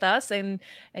playing with us. And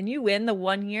you win the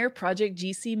 1-year Project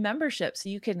GC membership. So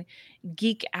you can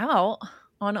geek out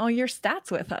on all your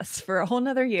stats with us for a whole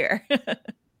nother year.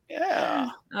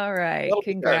 Yeah. All right.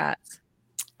 Congrats.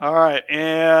 All right.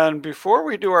 And before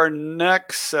we do our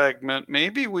next segment,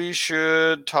 maybe we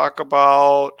should talk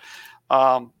about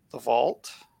the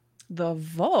vault. The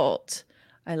vault.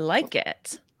 I like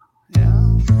it. Yeah.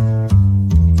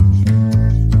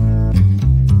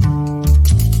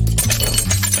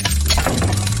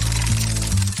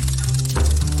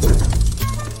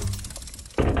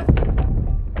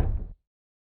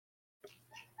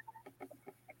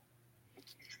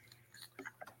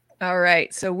 All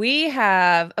right. So we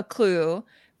have a clue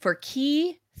for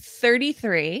key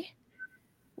 33.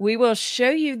 We will show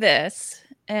you this.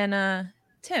 And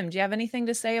Tim, do you have anything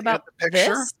to say about the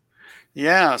picture? this?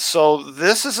 Yeah. So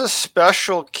this is a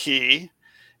special key.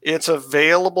 It's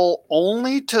available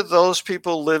only to those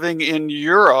people living in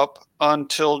Europe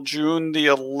until June the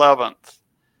 11th.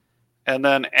 And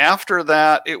then after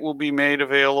that, it will be made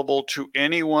available to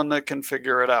anyone that can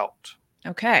figure it out.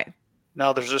 Okay.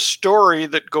 Now, there's a story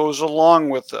that goes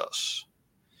along with this,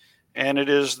 and it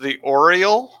is the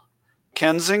Oriole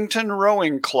Kensington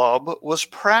Rowing Club was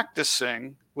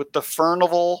practicing with the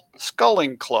Furnival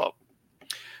Sculling Club.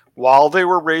 While they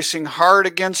were racing hard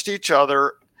against each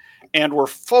other and were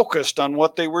focused on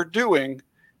what they were doing,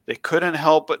 they couldn't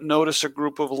help but notice a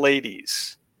group of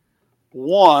ladies.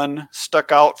 One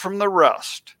stuck out from the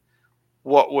rest.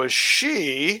 What was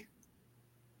she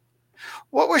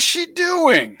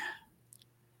doing?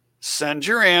 Send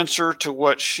your answer to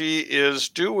what she is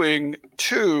doing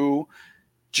to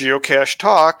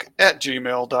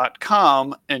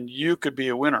geocachetalk@gmail.com, and you could be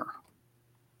a winner.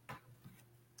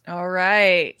 All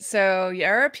right. So,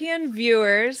 European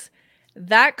viewers,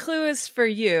 that clue is for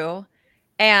you.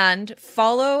 And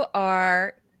follow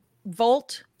our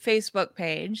Volt Facebook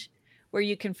page where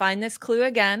you can find this clue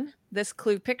again, this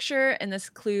clue picture, and this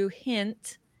clue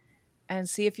hint, and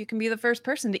see if you can be the first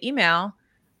person to email.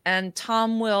 And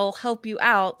Tom will help you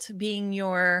out being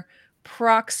your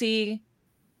proxy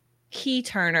key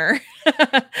turner,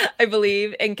 I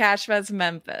believe, in CashFest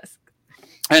Memphis.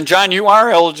 And John, you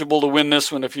are eligible to win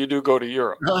this one if you do go to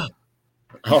Europe. All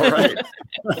right.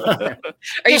 Are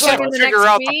you Just going have the to figure next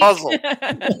out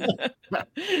the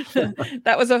week?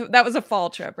 That was a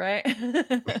fall trip, right?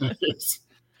 Yes.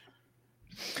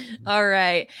 All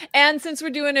right. And since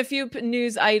we're doing a few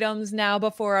news items now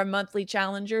before our monthly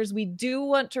challengers, we do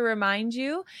want to remind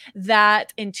you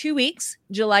that in 2 weeks,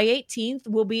 July 18th,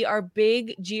 will be our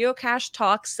big Geocache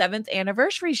Talk 7th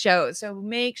anniversary show. So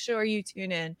make sure you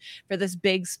tune in for this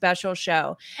big special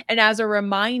show. And as a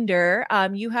reminder,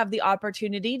 you have the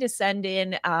opportunity to send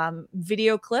in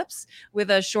video clips with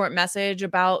a short message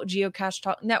about Geocache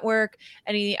Talk Network,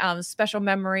 any special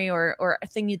memory or a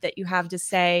thing that you have to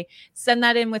say. Send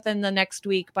that in within the next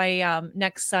week by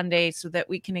next Sunday so that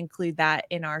we can include that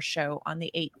in our show on the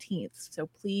 18th. So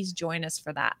please join us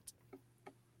for that.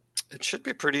 It should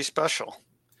be pretty special.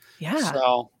 Yeah. So,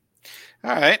 all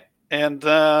right. And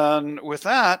then with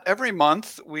that, every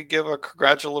month we give a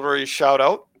congratulatory shout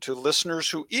out to listeners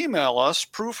who email us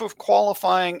proof of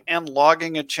qualifying and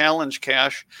logging a challenge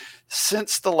cache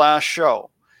since the last show.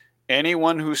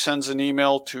 Anyone who sends an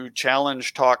email to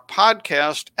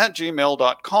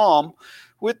challengetalkpodcast@gmail.com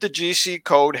with the GC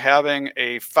code having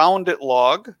a found it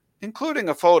log, including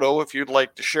a photo if you'd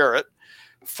like to share it,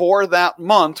 for that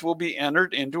month will be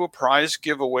entered into a prize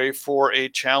giveaway for a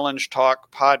Challenge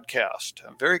Talk podcast,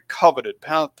 a very coveted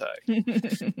tag.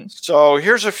 So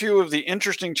here's a few of the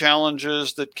interesting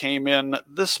challenges that came in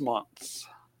this month.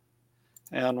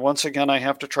 And once again, I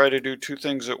have to try to do two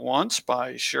things at once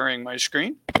by sharing my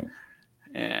screen.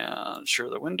 And share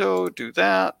the window, do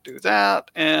that,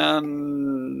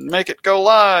 and make it go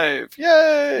live.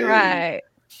 Yay! Right.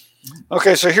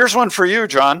 Okay, so here's one for you,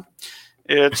 John.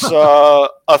 It's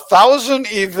 1,000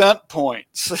 event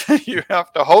points. You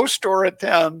have to host or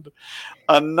attend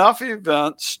enough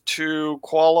events to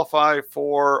qualify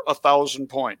for 1,000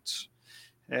 points.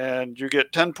 And you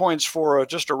get 10 points for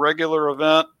just a regular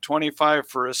event, 25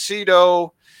 for a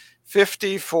CETO,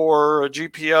 50 for a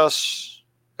GPS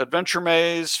Adventure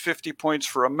Maze, 50 points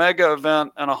for a mega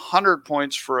event, and 100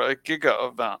 points for a giga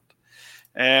event.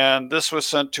 And this was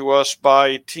sent to us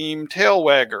by Team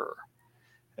Tailwagger.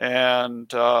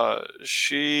 And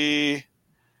she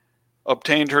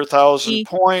obtained her 1,000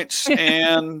 points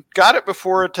and got it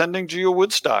before attending Geo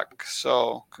Woodstock.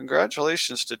 So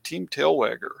congratulations to Team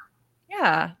Tailwagger.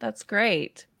 Yeah, that's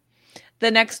great. The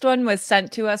next one was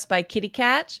sent to us by Kitty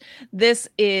Catch. This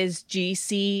is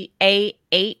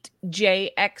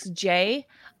GCA8JXJ,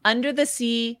 Under the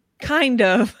Sea kind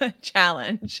of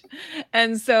challenge.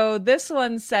 And so this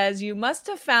one says you must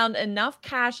have found enough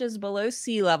caches below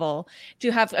sea level to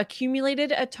have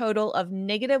accumulated a total of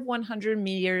 -100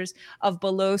 meters of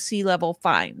below sea level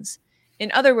finds.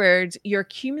 In other words, your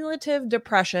cumulative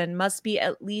depression must be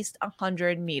at least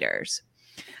 100 meters.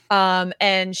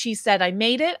 And she said, I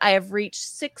made it. I have reached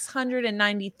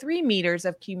 693 meters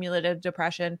of cumulative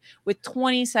depression with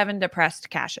 27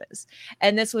 depressed caches.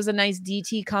 And this was a nice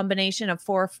DT combination of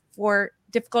four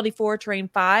difficulty 4, terrain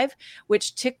 5,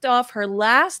 which ticked off her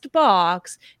last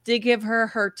box to give her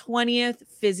her 20th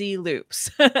fizzy loops.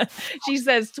 She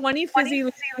says 20 fizzy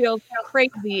loops feels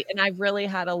crazy, and I've really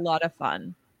had a lot of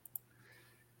fun.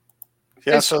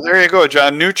 Yeah, so there you go,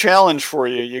 John. New challenge for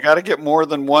you. You got to get more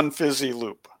than one fizzy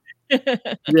loop.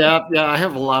 Yeah, I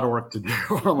have a lot of work to do.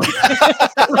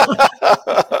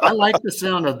 I like the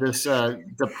sound of this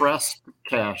depressed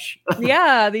cache.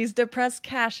 Yeah, these depressed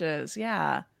caches.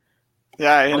 Yeah.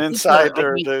 Yeah, and inside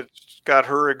there, they've got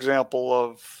her example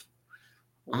of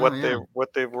what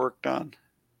they've worked on.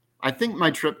 I think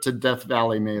my trip to Death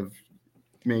Valley may have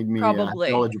made me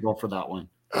eligible for that one.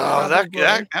 Oh,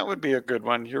 that would be a good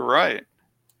one. You're right.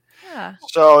 Yeah.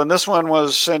 So, and this one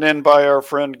was sent in by our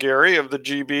friend Gary of the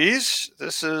GBs.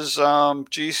 This is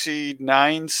GC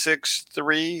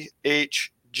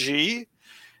 963HG,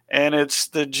 and it's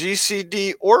the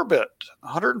GCD orbit,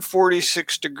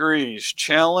 146 degrees.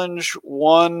 Challenge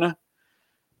 1,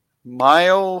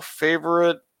 Mayo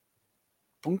favorite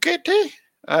Punkete?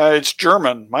 It's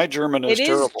German. My German is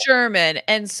terrible. It is German.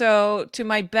 And so, to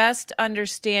my best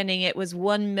understanding, it was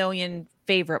 1 million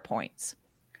favorite points.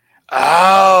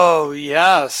 Oh,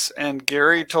 yes. And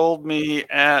Gary told me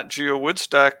at Geo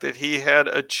Woodstock that he had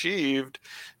achieved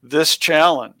this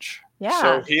challenge. Yeah.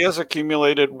 So he has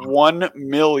accumulated 1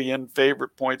 million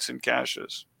favorite points in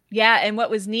caches. Yeah. And what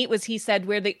was neat was he said,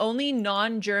 we're the only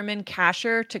non-German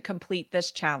cacher to complete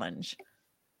this challenge.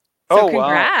 So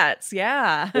congrats. Wow.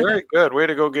 Yeah. Very good. Way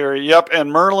to go, Gary. Yep. And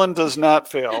Merlin does not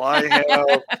fail. I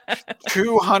have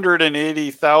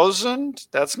 280,000.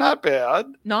 That's not bad.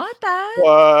 Not bad.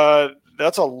 But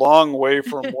that's a long way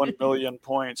from 1 million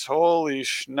points. Holy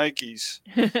shnikes.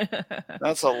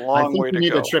 That's a long way to go. You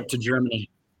need a trip to Germany.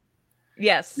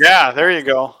 Yes. Yeah, there you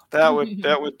go. That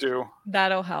would do.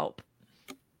 That'll help.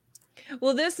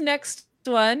 Well, this next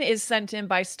one is sent in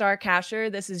by Star Cacher.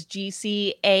 This is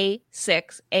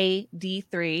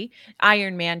GCA6AD3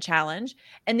 Iron Man Challenge.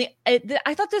 And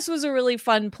I thought this was a really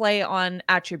fun play on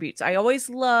attributes. I always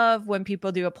love when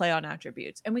people do a play on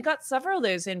attributes. And we got several of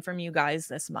those in from you guys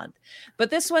this month. But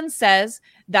this one says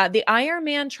that the Iron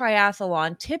Man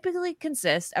Triathlon typically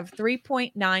consists of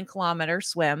 3.9 kilometer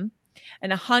swim,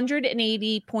 an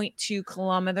 180.2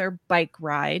 kilometer bike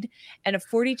ride, and a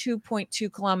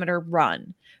 42.2 kilometer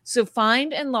run. So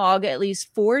find and log at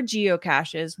least 4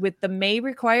 geocaches with the may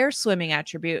require swimming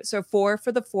attribute. So 4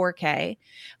 for the 4K.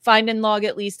 Find and log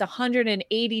at least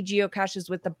 180 geocaches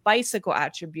with the bicycle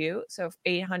attribute. So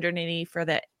 880 for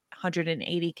the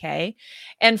 180K.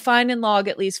 And find and log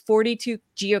at least 42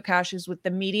 geocaches with the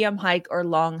medium hike or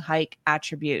long hike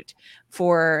attribute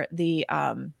for the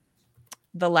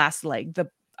last leg, the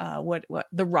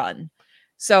run.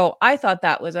 So I thought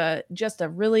that was just a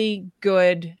really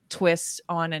good twist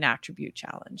on an attribute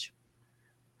challenge.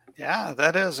 Yeah,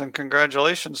 that is. And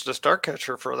congratulations to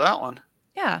Starcatcher for that one.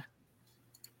 Yeah.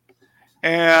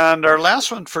 And our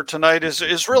last one for tonight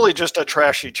is really just a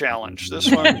trashy challenge.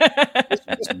 This one is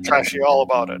trashy all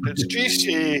about it. It's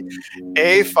GC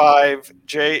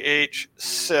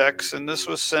A5JH6, and this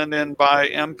was sent in by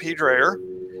MP Dreyer.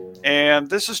 And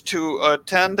this is to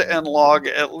attend and log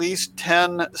at least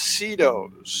 10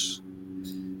 CEDOs.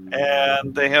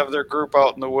 And they have their group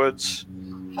out in the woods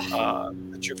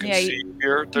that you can see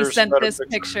here. You sent this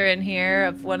picture in here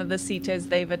of one of the CETOs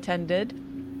they've attended.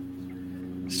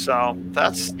 So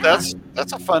that's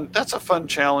a fun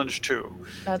challenge too.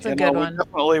 That's a good one. We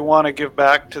definitely want to give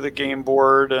back to the game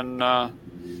board and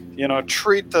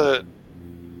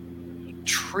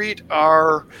treat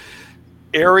our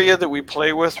area that we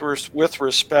play with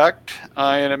respect,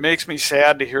 and it makes me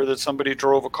sad to hear that somebody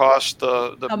drove across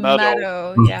the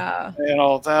meadow. Yeah.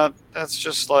 That's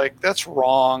just like, that's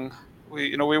wrong.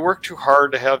 We work too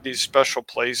hard to have these special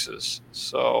places.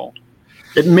 So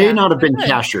it may not have been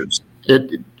cachers.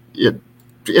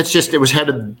 It's just, it was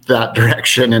headed that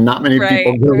direction, and not many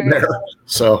people go there.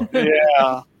 So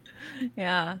yeah.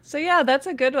 Yeah. So yeah, that's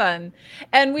a good one.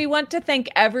 And we want to thank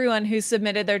everyone who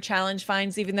submitted their challenge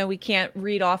finds, even though we can't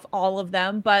read off all of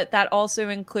them, but that also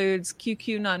includes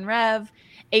QQ Non-Rev,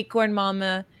 Acorn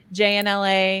Mama,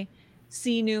 JNLA,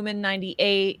 C Newman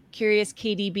 98, Curious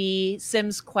KDB,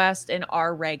 Sims Quest, and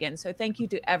R Reagan. So thank you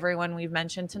to everyone we've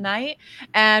mentioned tonight.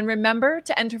 And remember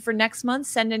to enter for next month.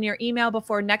 Send in your email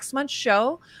before next month's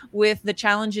show with the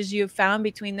challenges you've found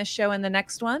between this show and the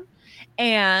next one.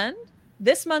 And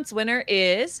this month's winner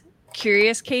is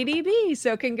Curious KDB.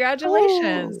 So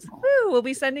congratulations. Woo, we'll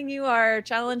be sending you our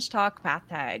Challenge Talk path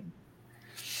tag.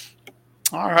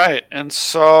 All right. And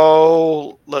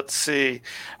so let's see.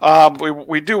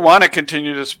 We do want to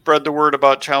continue to spread the word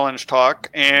about Challenge Talk.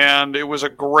 And it was a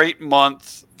great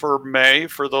month for May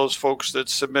for those folks that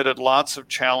submitted lots of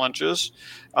challenges.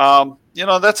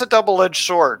 That's a double-edged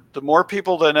sword. The more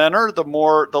people that enter, the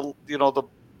more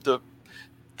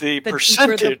the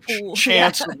percentage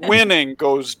chance of winning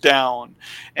goes down.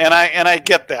 And I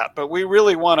get that, but we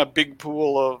really want a big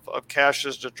pool of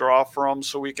caches to draw from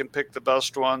so we can pick the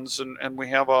best ones. And we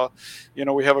have a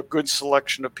good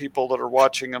selection of people that are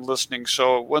watching and listening.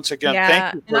 So once again,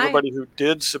 thank you for everybody who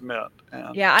did submit.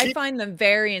 I find them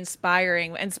very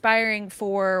inspiring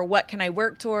for what can I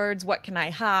work towards? What can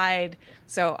I hide?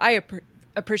 So I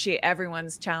appreciate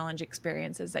everyone's challenge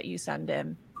experiences that you send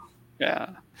in. Yeah.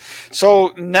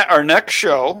 So our next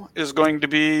show is going to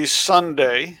be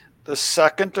Sunday, the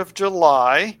 2nd of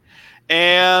July.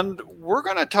 And we're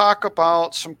going to talk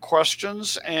about some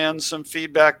questions and some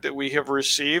feedback that we have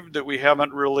received that we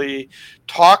haven't really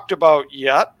talked about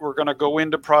yet. We're going to go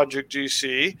into Project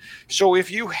GC. So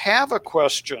if you have a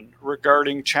question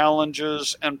regarding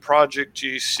challenges and Project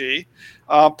GC,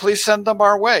 please send them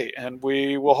our way, and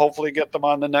we will hopefully get them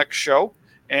on the next show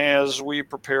as we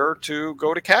prepare to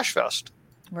go to Cache Fest.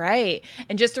 Right.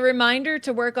 And just a reminder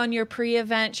to work on your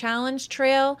pre-event challenge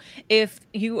trail. If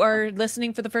you are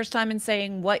listening for the first time and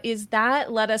saying, what is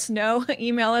that? Let us know.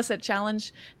 Email us at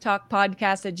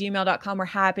challengetalkpodcast@gmail.com. We're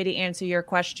happy to answer your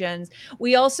questions.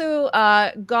 We also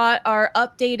got our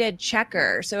updated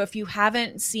checker. So if you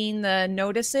haven't seen the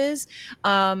notices,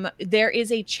 there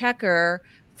is a checker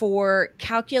for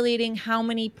calculating how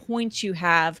many points you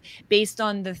have based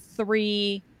on the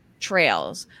 3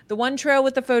 trails. The one trail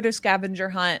with the photo scavenger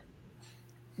hunt,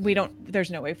 there's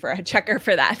no way for a checker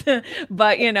for that.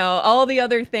 But all the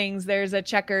other things, there's a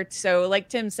checker. So like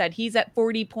Tim said, he's at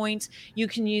 40 points. You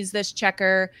can use this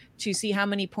checker to see how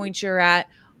many points you're at.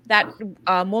 That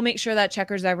we'll make sure that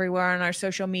checker's everywhere on our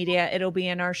social media. It'll be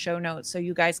in our show notes so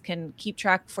you guys can keep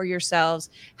track for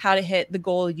yourselves how to hit the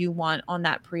goal you want on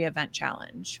that pre-event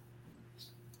challenge.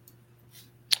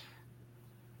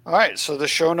 All right, so the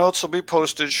show notes will be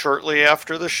posted shortly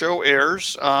after the show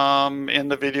airs in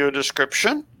the video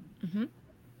description. Mm-hmm.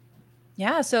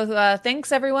 Yeah, so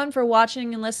thanks everyone for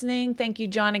watching and listening. Thank you,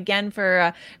 John, again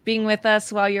for being with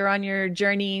us while you're on your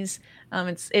journeys.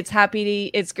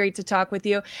 It's great to talk with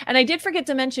you. And I did forget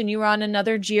to mention you were on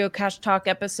another Geocache Talk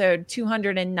episode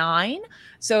 209.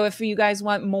 So if you guys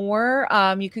want more,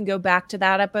 you can go back to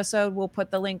that episode. We'll put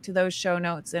the link to those show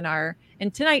notes in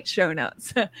tonight's show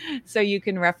notes, so you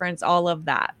can reference all of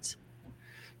that.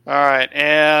 All right.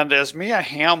 And as Mia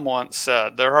Hamm once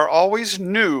said, there are always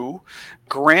new,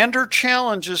 grander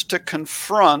challenges to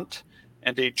confront,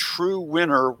 and a true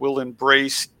winner will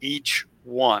embrace each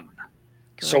one.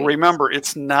 Great. So remember,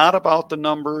 it's not about the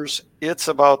numbers. It's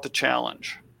about the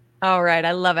challenge. All right.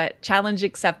 I love it. Challenge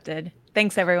accepted.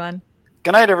 Thanks, everyone.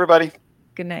 Good night, everybody.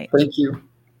 Good night. Thank you.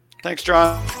 Thanks,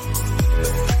 John.